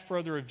is the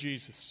half-brother of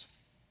Jesus.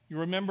 You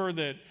remember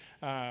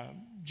that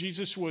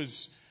Jesus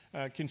was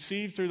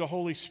conceived through the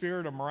Holy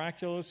Spirit, a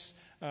miraculous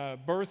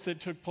birth that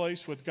took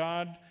place with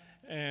God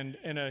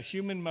and a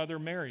human mother,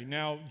 Mary.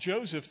 Now,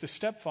 Joseph, the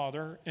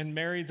stepfather, and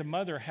Mary, the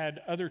mother,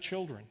 had other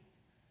children.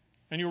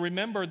 And you'll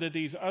remember that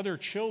these other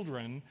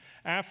children,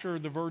 after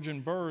the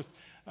virgin birth,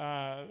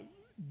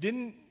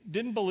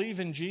 didn't believe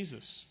in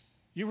Jesus.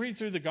 You read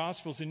through the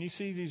Gospels and you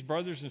see these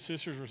brothers and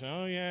sisters were saying,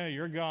 oh yeah,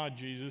 you're God,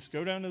 Jesus.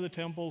 Go down to the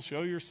temple,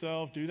 show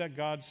yourself, do that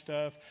God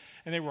stuff.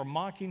 And they were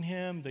mocking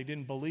him. They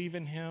didn't believe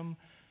in him.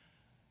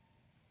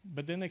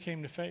 But then they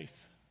came to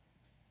faith.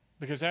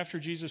 Because after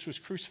Jesus was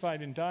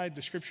crucified and died,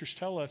 the scriptures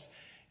tell us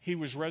he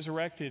was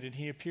resurrected and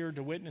he appeared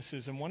to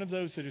witnesses. And one of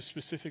those that is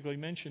specifically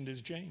mentioned is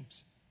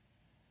James.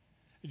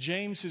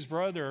 James, his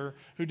brother,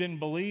 who didn't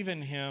believe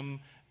in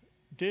him,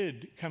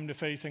 did come to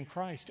faith in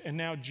Christ. And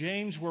now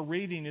James, we're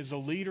reading, is a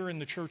leader in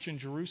the church in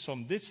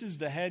Jerusalem. This is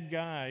the head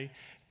guy.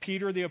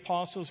 Peter the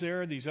apostle's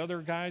there. These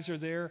other guys are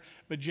there.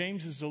 But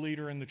James is the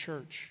leader in the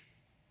church.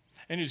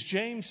 And as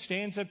James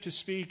stands up to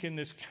speak in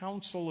this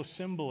council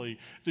assembly,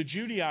 the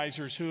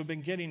Judaizers who have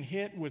been getting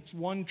hit with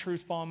one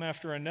truth bomb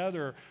after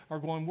another are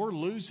going, we're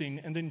losing.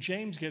 And then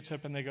James gets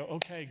up and they go,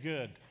 okay,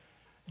 good.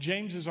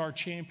 James is our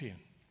champion.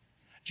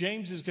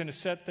 James is going to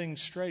set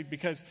things straight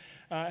because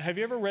have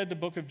you ever read the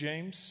book of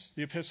James,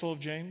 the epistle of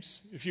James?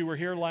 If you were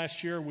here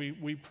last year,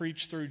 we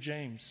preached through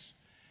James.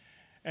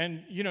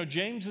 And, you know,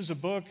 James is a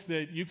book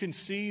that you can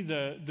see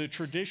the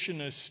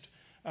traditionist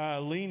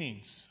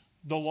leanings.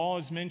 The law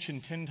is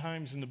mentioned 10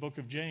 times in the book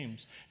of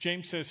James.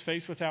 James says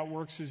faith without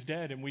works is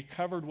dead, and we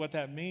covered what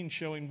that means,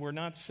 showing we're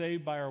not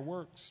saved by our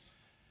works.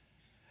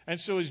 And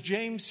so as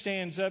James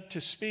stands up to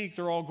speak,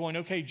 they're all going,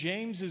 okay,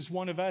 James is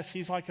one of us.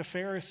 He's like a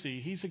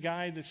Pharisee. He's a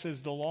guy that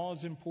says the law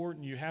is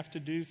important. You have to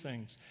do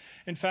things.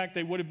 In fact,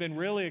 they would have been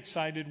really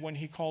excited when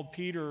he called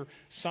Peter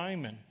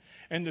Simon.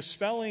 And the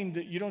spelling,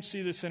 that you don't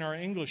see this in our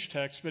English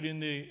text, but in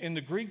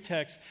the Greek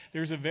text,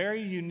 there's a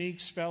very unique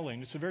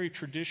spelling. It's a very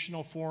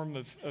traditional form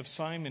of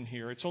Simon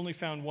here. It's only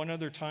found one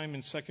other time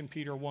in 2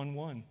 Peter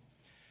 1:1.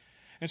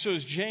 And so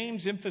as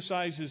James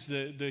emphasizes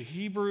the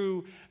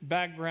Hebrew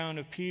background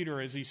of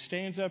Peter, as he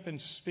stands up and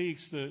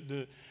speaks,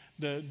 the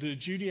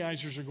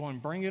Judaizers are going,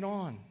 bring it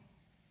on.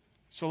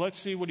 So let's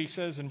see what he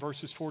says in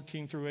verses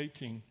 14 through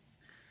 18.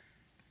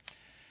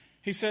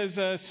 He says,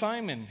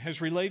 Simon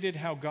has related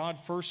how God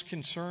first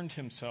concerned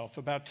himself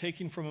about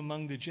taking from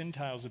among the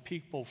Gentiles a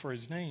people for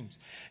his names.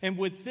 And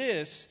with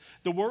this,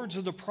 the words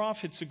of the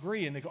prophets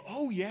agree. And they go,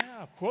 oh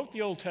yeah, quote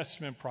the Old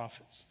Testament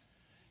prophets.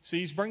 See,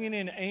 he's bringing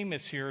in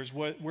Amos here is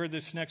where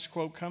this next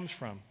quote comes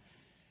from.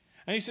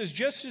 And he says,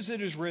 just as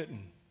it is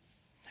written,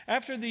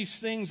 after these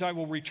things I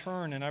will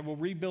return, and I will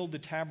rebuild the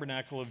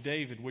tabernacle of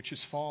David, which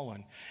is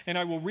fallen. And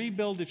I will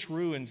rebuild its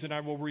ruins, and I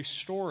will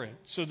restore it,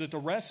 so that the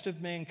rest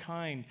of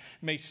mankind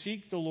may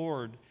seek the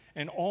Lord,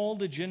 and all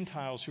the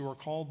Gentiles who are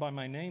called by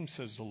my name,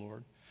 says the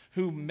Lord,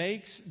 who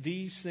makes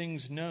these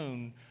things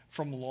known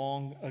from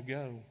long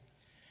ago.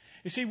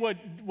 You see,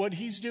 what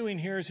he's doing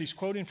here is he's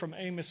quoting from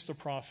Amos the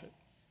prophet.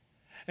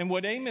 And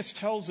what Amos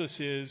tells us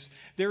is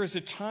there is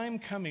a time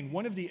coming.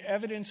 One of the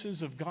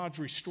evidences of God's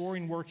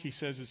restoring work, he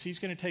says, is he's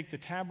going to take the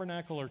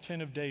tabernacle or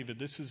tent of David.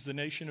 This is the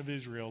nation of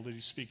Israel that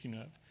he's speaking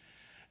of.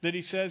 That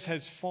he says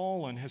has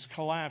fallen, has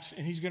collapsed,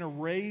 and he's going to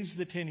raise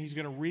the tent. He's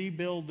going to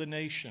rebuild the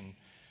nation.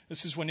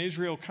 This is when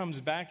Israel comes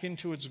back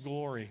into its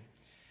glory.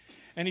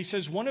 And he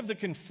says one of the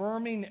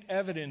confirming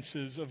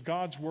evidences of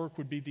God's work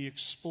would be the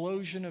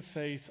explosion of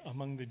faith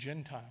among the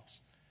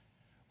Gentiles,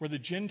 where the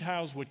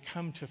Gentiles would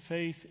come to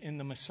faith in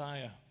the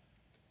Messiah.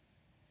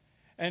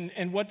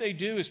 And what they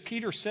do is,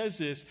 Peter says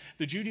this,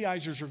 the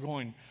Judaizers are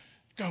going,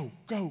 go,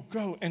 go,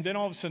 go. And then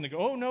all of a sudden they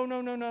go, oh,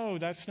 no,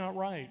 that's not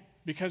right.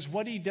 Because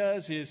what he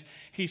does is,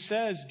 he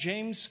says,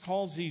 James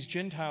calls these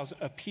Gentiles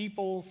a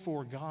people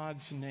for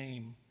God's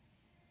name.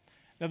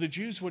 Now the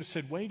Jews would have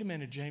said, wait a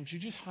minute, James, you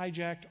just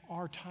hijacked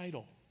our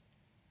title.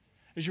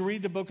 As you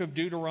read the book of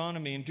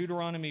Deuteronomy, in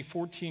Deuteronomy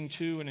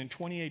 14:2 and in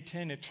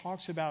 28:10, it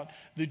talks about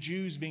the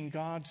Jews being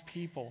God's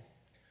people.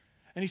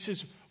 And he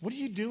says, what are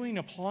you doing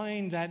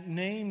applying that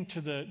name to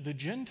the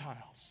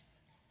Gentiles?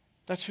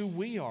 That's who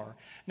we are.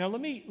 Now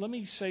let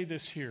me say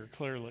this here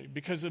clearly,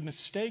 because a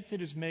mistake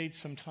that is made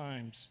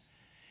sometimes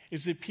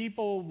is that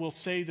people will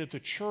say that the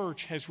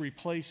church has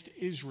replaced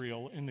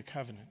Israel in the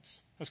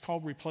covenants. That's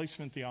called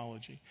replacement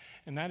theology.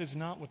 And that is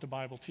not what the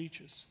Bible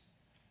teaches.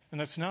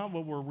 And that's not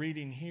what we're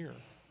reading here.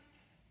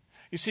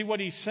 You see, what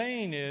he's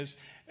saying is,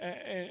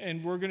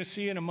 and we're going to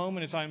see in a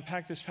moment as I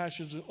unpack this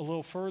passage a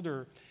little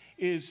further,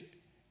 is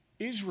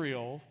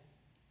Israel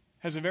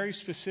has a very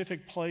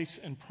specific place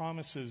and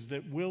promises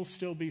that will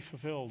still be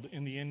fulfilled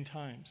in the end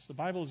times. The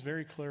Bible is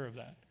very clear of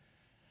that.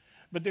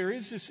 But there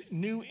is this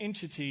new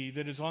entity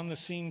that is on the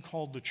scene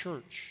called the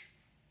church.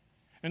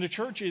 And the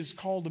church is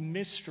called a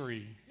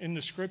mystery in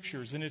the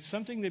scriptures. And it's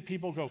something that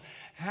people go,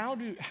 how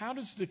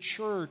does the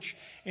church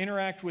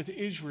interact with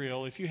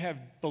Israel if you have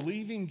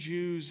believing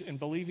Jews and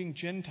believing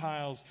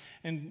Gentiles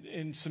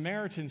and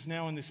Samaritans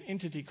now in this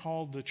entity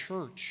called the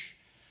church?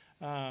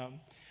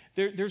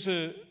 There's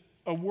a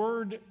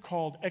word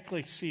called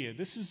ekklesia.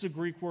 This is the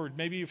Greek word.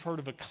 Maybe you've heard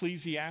of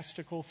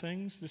ecclesiastical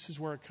things. This is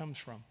where it comes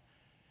from.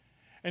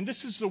 And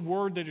this is the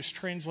word that is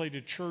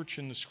translated church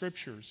in the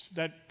scriptures.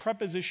 That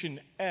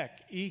preposition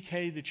ek,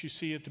 ek, that you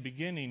see at the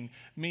beginning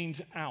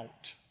means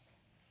out.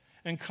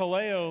 And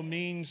kaleo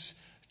means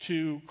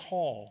to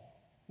call.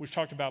 We've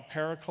talked about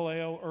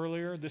parakaleo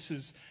earlier. This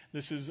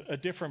is a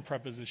different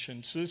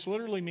preposition. So this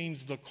literally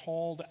means the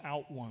called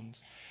out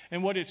ones.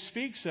 And what it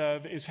speaks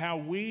of is how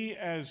we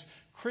as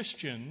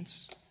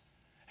Christians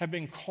have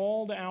been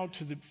called out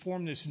to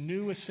form this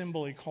new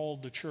assembly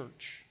called the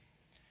church.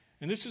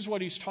 And this is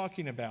what he's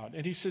talking about.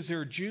 And he says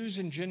there are Jews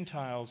and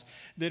Gentiles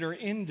that are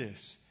in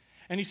this.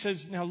 And he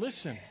says, now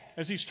listen,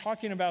 as he's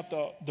talking about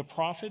the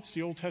prophets,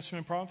 the Old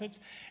Testament prophets,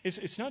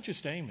 it's not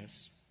just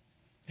Amos.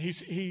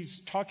 He's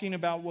talking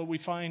about what we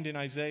find in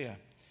Isaiah.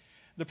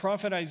 The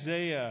prophet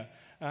Isaiah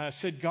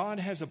said God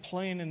has a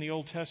plan in the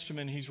Old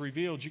Testament he's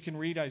revealed. You can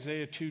read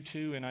Isaiah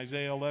 2:2 and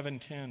Isaiah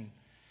 11:10.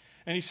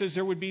 And he says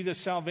there would be the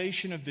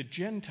salvation of the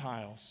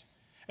Gentiles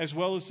as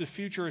well as the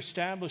future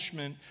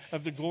establishment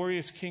of the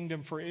glorious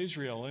kingdom for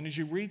Israel. And as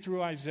you read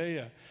through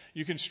Isaiah,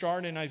 you can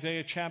start in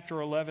Isaiah chapter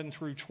 11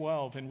 through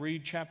 12 and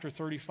read chapter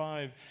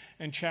 35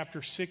 and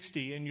chapter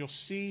 60, and you'll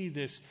see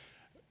this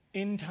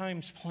end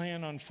times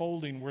plan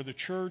unfolding where the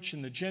church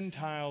and the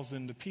Gentiles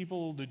and the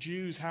people, the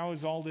Jews, how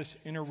is all this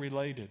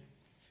interrelated?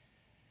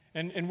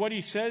 And what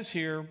he says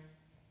here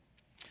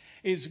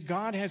is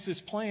God has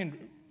this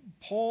plan.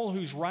 Paul,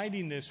 who's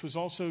writing this, was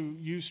also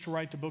used to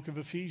write the book of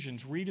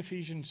Ephesians. Read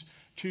Ephesians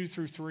 2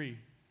 through 3.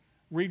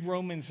 Read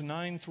Romans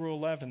 9 through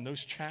 11,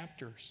 those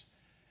chapters.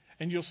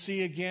 And you'll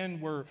see again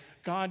where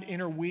God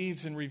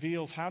interweaves and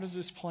reveals how does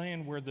this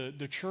plan where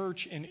the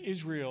church and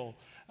Israel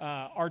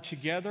are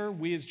together.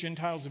 We as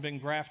Gentiles have been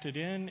grafted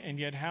in, and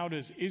yet how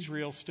does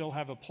Israel still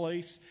have a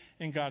place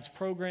in God's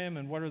program,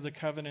 and what are the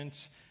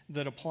covenants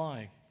that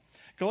apply?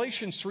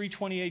 Galatians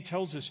 3:28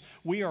 tells us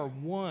we are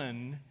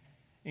one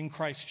in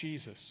Christ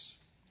Jesus.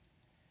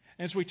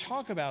 As we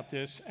talk about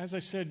this, as I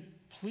said,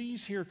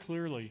 please hear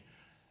clearly,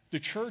 the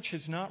church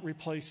has not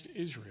replaced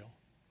Israel,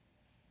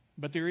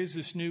 but there is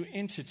this new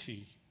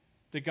entity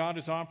that God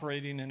is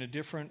operating in a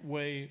different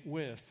way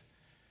with.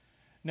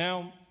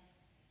 Now,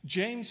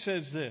 James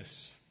says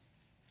this.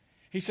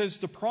 He says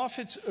the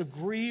prophets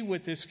agree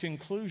with this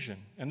conclusion.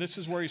 And this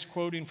is where he's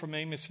quoting from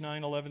Amos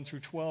 9:11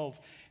 through 12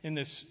 in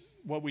this,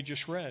 what we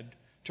just read,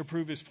 to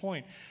prove his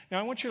point. Now,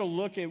 I want you to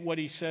look at what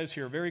he says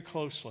here very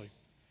closely.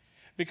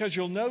 Because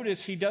you'll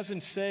notice he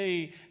doesn't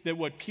say that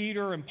what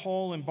Peter and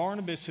Paul and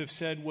Barnabas have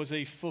said was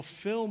a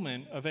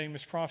fulfillment of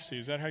Amos' prophecy.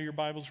 Is that how your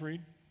Bibles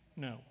read?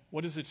 No.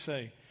 What does it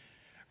say?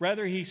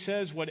 Rather, he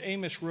says what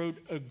Amos wrote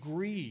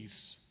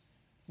agrees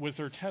with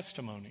their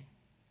testimony.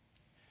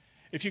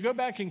 If you go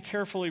back and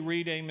carefully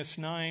read Amos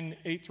 9,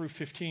 8 through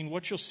 15,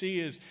 what you'll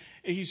see is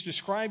he's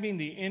describing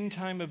the end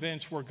time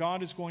events where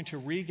God is going to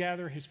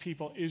regather his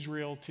people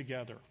Israel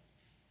together.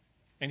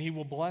 And he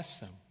will bless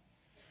them.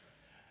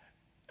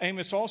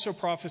 Amos also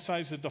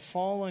prophesies that the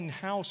fallen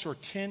house or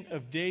tent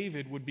of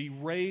David would be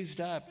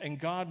raised up and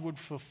God would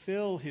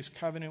fulfill his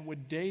covenant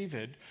with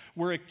David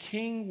where a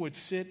king would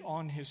sit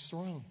on his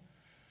throne.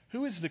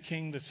 Who is the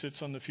king that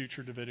sits on the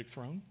future Davidic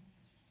throne?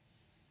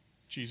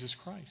 Jesus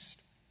Christ.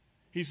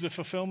 He's the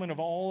fulfillment of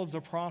all of the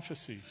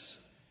prophecies.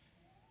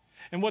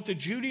 And what the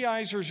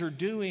Judaizers are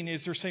doing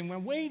is they're saying,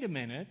 well, wait a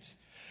minute.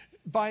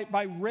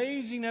 By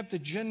raising up the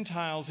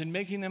Gentiles and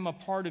making them a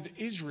part of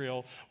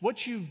Israel,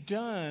 what you've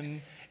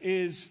done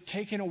is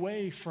taken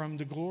away from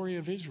the glory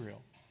of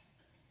Israel.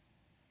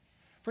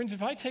 Friends,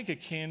 if I take a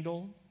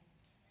candle,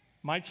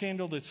 my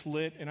candle that's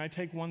lit, and I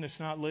take one that's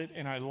not lit,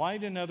 and I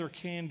light another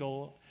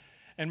candle,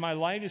 and my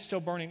light is still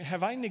burning,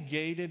 have I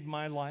negated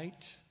my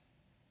light?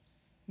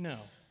 No.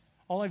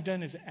 All I've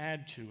done is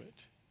add to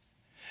it.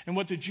 And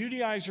what the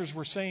Judaizers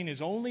were saying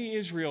is only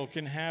Israel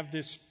can have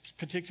this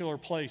particular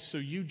place, so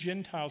you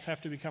Gentiles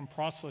have to become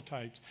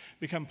proselytes,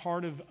 become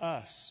part of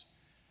us.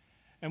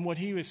 And what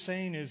he was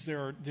saying is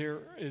there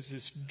is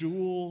this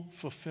dual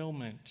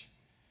fulfillment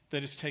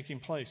that is taking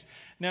place.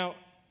 Now,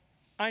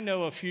 I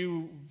know a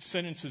few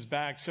sentences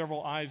back,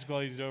 several eyes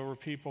glazed over,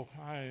 people,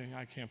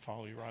 I can't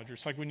follow you, Roger.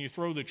 It's like when you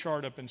throw the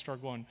chart up and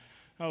start going,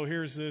 oh,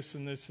 here's this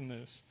and this and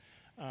this.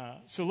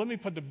 So let me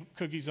put the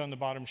cookies on the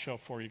bottom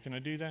shelf for you. Can I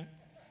do that?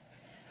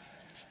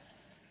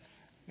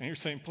 And you're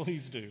saying,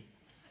 please do.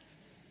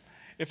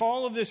 If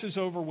all of this is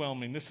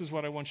overwhelming, this is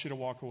what I want you to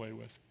walk away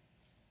with.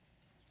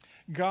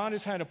 God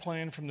has had a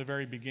plan from the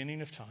very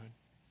beginning of time.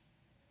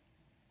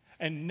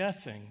 And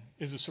nothing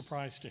is a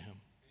surprise to him.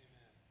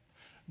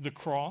 The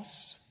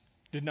cross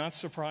did not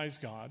surprise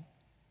God.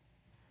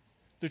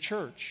 The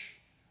church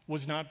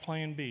was not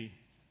plan B.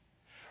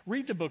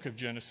 Read the book of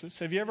Genesis.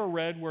 Have you ever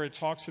read where it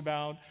talks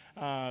about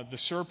the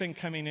serpent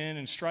coming in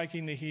and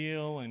striking the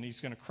heel and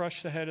he's going to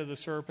crush the head of the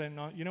serpent?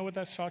 You know what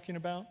that's talking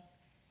about?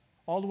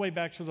 All the way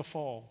back to the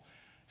fall.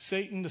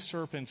 Satan, the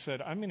serpent,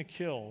 said, I'm going to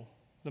kill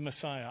the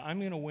Messiah. I'm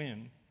going to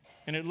win.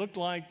 And it looked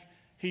like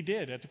he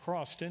did at the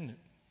cross, didn't it?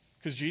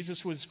 Because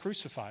Jesus was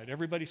crucified.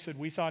 Everybody said,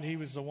 we thought he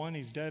was the one.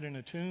 He's dead in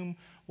a tomb.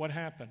 What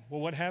happened? Well,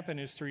 what happened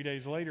is 3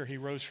 days later, he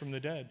rose from the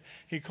dead.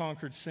 He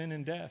conquered sin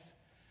and death.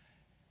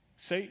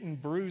 Satan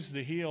bruised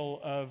the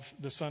heel of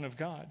the Son of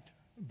God,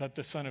 but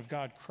the Son of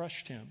God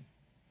crushed him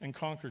and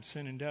conquered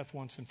sin and death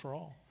once and for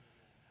all.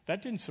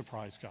 That didn't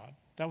surprise God.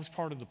 That was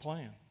part of the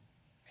plan.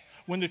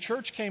 When the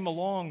church came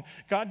along,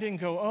 God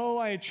didn't go, oh,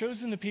 I had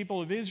chosen the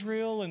people of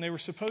Israel and they were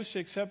supposed to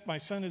accept my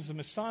son as the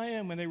Messiah.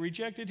 And when they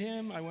rejected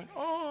him, I went,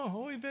 oh,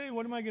 holy vey,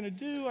 what am I going to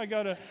do? I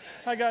got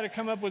to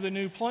come up with a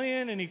new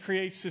plan. And he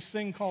creates this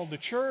thing called the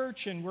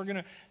church. And we're going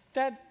to,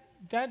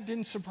 that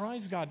didn't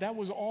surprise God. That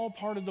was all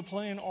part of the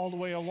plan all the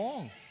way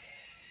along.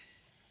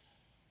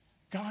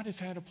 God has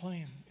had a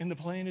plan, and the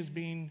plan is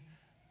being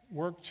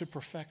worked to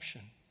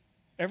perfection.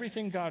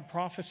 Everything God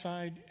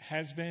prophesied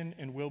has been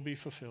and will be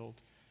fulfilled.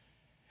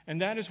 And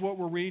that is what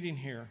we're reading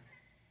here.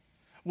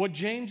 What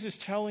James is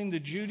telling the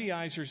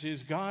Judaizers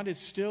is God is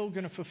still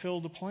going to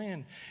fulfill the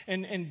plan.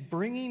 And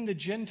bringing the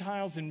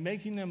Gentiles and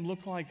making them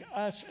look like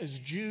us as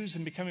Jews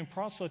and becoming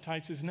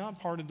proselytes is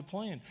not part of the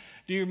plan.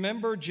 Do you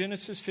remember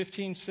Genesis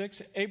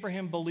 15:6?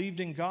 Abraham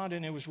believed in God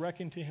and it was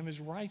reckoned to him as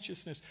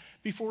righteousness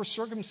before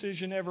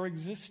circumcision ever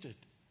existed.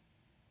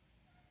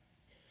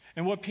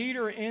 And what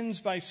Peter ends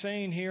by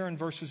saying here in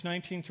verses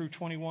 19 through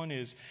 21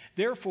 is,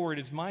 therefore it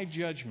is my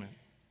judgment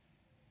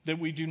that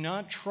we do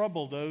not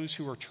trouble those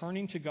who are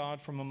turning to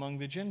God from among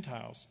the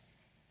Gentiles,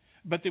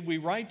 but that we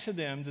write to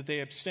them that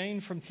they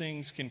abstain from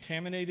things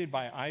contaminated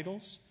by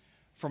idols,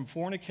 from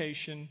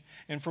fornication,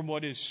 and from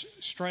what is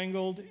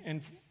strangled,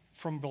 and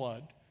from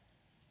blood.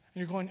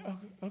 And you're going,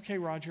 oh, okay,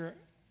 Roger,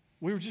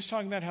 we were just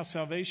talking about how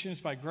salvation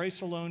is by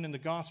grace alone in the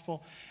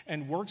gospel,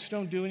 and works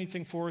don't do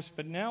anything for us,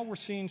 but now we're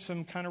seeing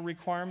some kind of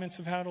requirements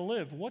of how to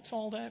live. What's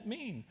all that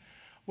mean?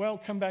 Well,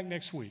 come back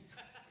next week,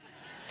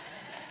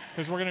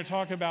 because we're going to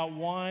talk about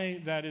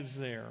why that is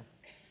there.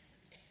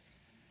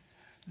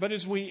 But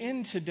as we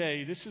end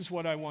today, this is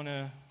what I want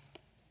to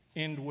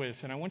end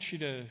with, and I want you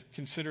to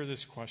consider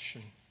this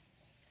question.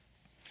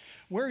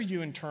 Where are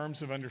you in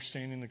terms of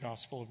understanding the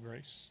gospel of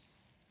grace?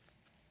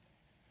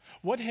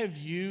 What have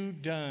you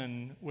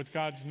done with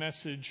God's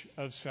message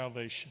of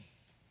salvation?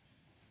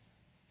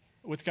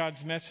 With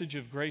God's message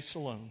of grace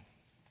alone,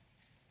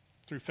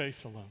 through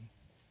faith alone?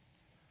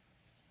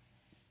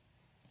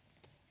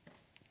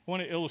 I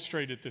want to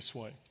illustrate it this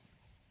way.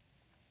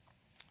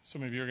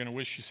 Some of you are going to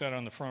wish you sat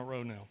on the front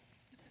row now.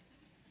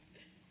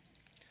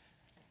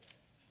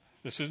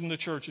 This isn't the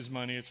church's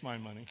money, it's my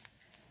money.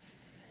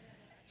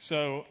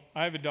 So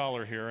I have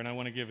 $1 here and I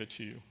want to give it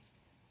to you.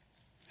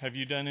 Have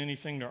you done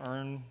anything to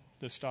earn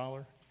this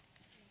 $1?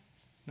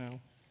 No?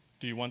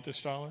 Do you want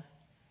this $1?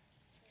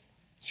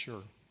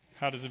 Sure.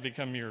 How does it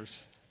become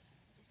yours?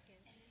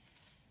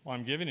 Well,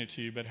 I'm giving it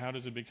to you, but how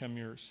does it become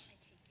yours?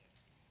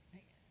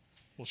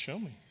 Well, show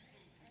me.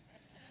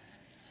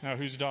 Now,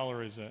 whose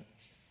dollar is it?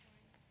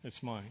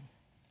 It's mine.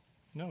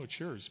 No, it's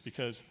yours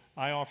because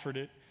I offered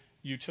it,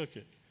 you took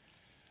it.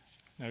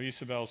 Now,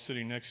 Isabel's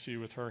sitting next to you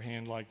with her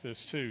hand like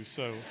this too,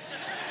 so.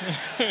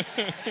 Do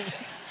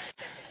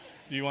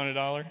you want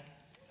 $1?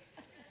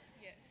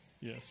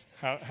 Yes.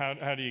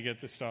 How do you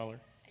get this $1? I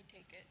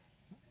take it.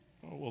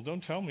 Well,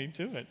 don't tell me,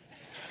 do it.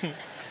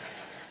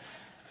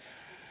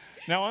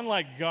 Now,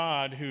 unlike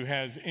God, who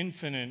has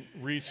infinite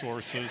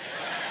resources,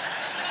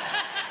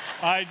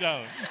 I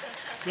don't.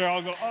 They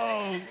all go,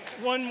 oh,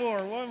 one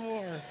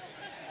more.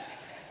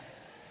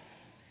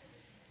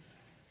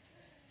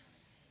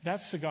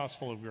 That's the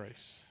gospel of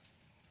grace.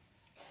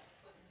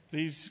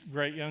 These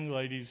great young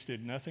ladies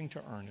did nothing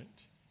to earn it.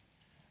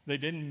 They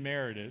didn't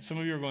merit it. Some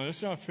of you are going,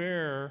 that's not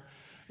fair.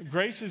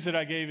 Grace is that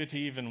I gave it to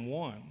even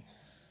one.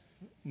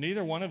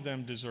 Neither one of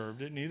them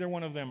deserved it. Neither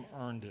one of them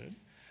earned it.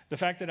 The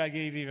fact that I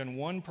gave even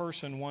one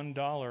person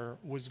 $1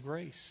 was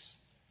grace.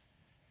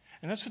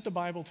 And that's what the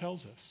Bible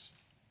tells us.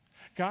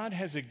 God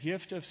has a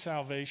gift of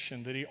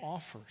salvation that he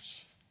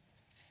offers.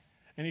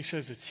 And he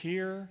says, it's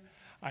here.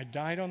 I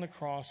died on the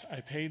cross. I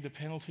paid the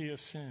penalty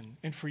of sin.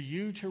 And for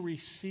you to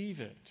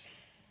receive it,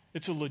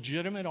 it's a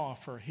legitimate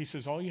offer. He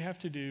says, all you have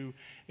to do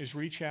is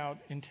reach out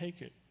and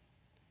take it.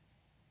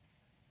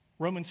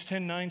 Romans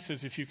 10:9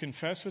 says, if you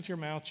confess with your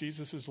mouth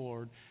Jesus is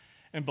Lord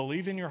and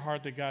believe in your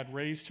heart that God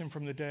raised him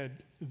from the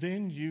dead,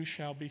 then you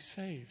shall be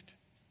saved.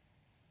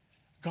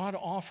 God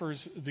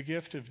offers the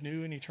gift of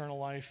new and eternal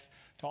life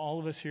to all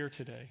of us here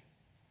today.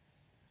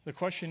 The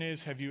question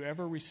is, have you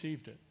ever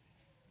received it?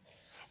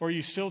 Or are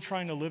you still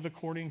trying to live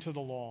according to the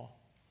law?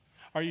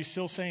 Are you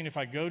still saying, if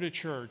I go to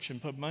church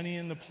and put money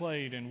in the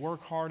plate and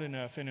work hard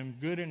enough and am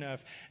good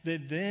enough,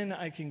 that then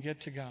I can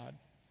get to God?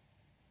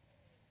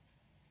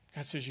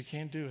 God says you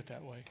can't do it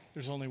that way.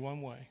 There's only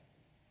one way.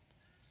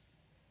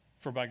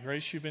 For by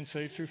grace you've been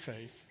saved through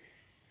faith,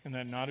 and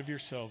that not of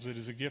yourselves. It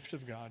is a gift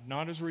of God,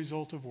 not as a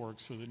result of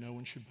works, so that no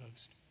one should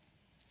boast.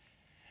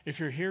 If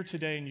you're here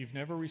today and you've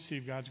never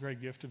received God's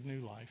great gift of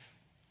new life,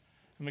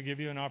 I'm going to give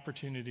you an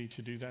opportunity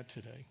to do that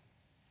today.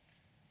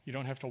 You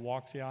don't have to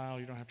walk the aisle.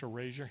 You don't have to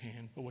raise your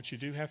hand. But what you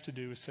do have to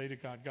do is say to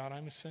God, God,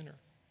 I'm a sinner.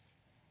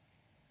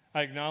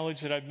 I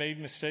acknowledge that I've made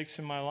mistakes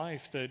in my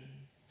life, that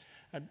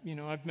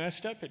I've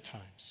messed up at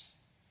times.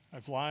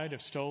 I've lied,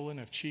 I've stolen,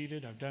 I've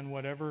cheated, I've done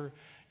whatever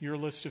your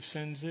list of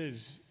sins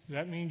is.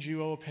 That means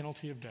you owe a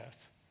penalty of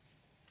death.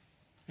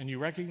 And you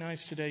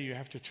recognize today you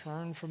have to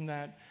turn from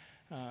that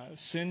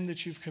sin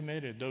that you've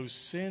committed, those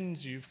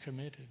sins you've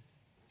committed,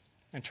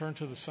 and turn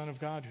to the Son of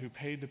God who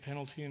paid the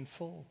penalty in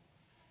full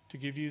to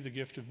give you the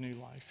gift of new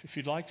life. If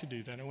you'd like to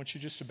do that, I want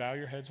you just to bow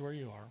your heads where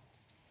you are.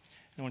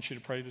 I want you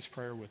to pray this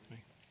prayer with me.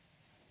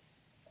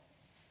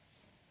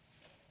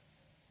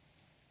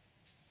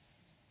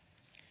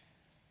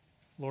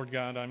 Lord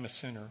God, I'm a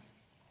sinner.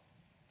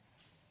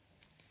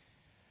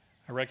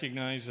 I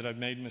recognize that I've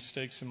made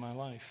mistakes in my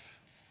life.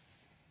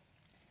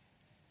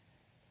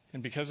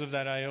 And because of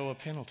that, I owe a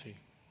penalty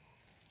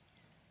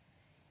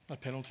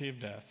of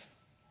death.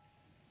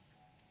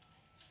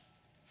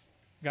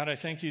 God, I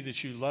thank you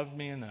that you loved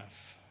me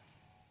enough,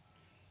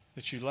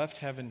 that you left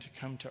heaven to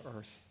come to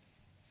earth.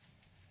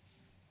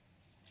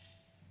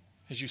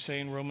 As you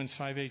say in Romans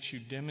 5:8, you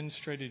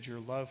demonstrated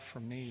your love for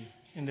me,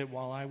 in that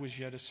while I was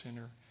yet a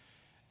sinner,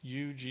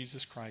 you,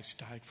 Jesus Christ,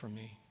 died for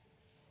me.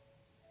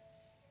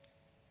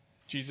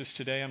 Jesus,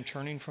 today I'm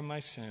turning from my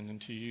sin and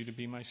to you to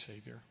be my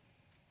Savior.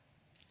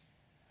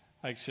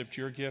 I accept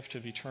your gift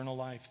of eternal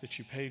life that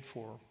you paid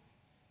for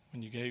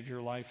when you gave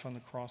your life on the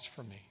cross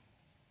for me.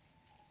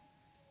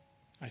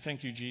 I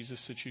thank you,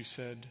 Jesus, that you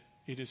said,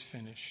 it is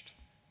finished,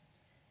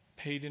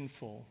 paid in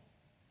full,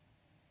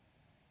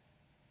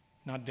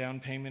 not down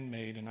payment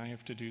made, and I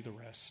have to do the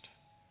rest.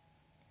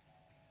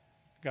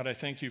 God, I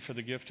thank you for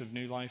the gift of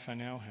new life I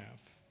now have.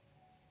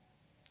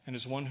 And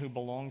as one who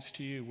belongs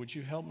to you, would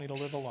you help me to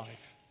live a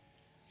life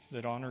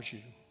that honors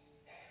you?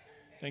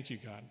 Thank you,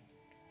 God,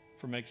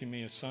 for making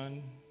me a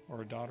son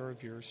or a daughter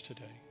of yours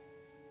today.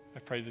 I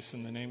pray this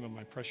in the name of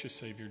my precious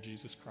Savior,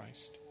 Jesus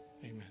Christ.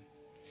 Amen.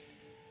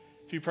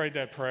 If you prayed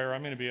that prayer,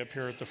 I'm going to be up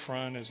here at the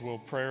front, as will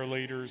prayer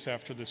leaders,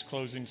 after this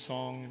closing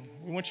song.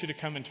 We want you to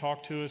come and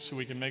talk to us so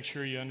we can make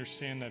sure you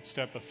understand that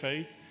step of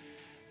faith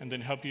and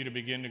then help you to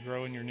begin to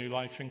grow in your new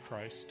life in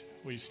Christ.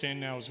 Will you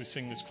stand now as we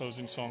sing this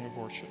closing song of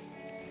worship?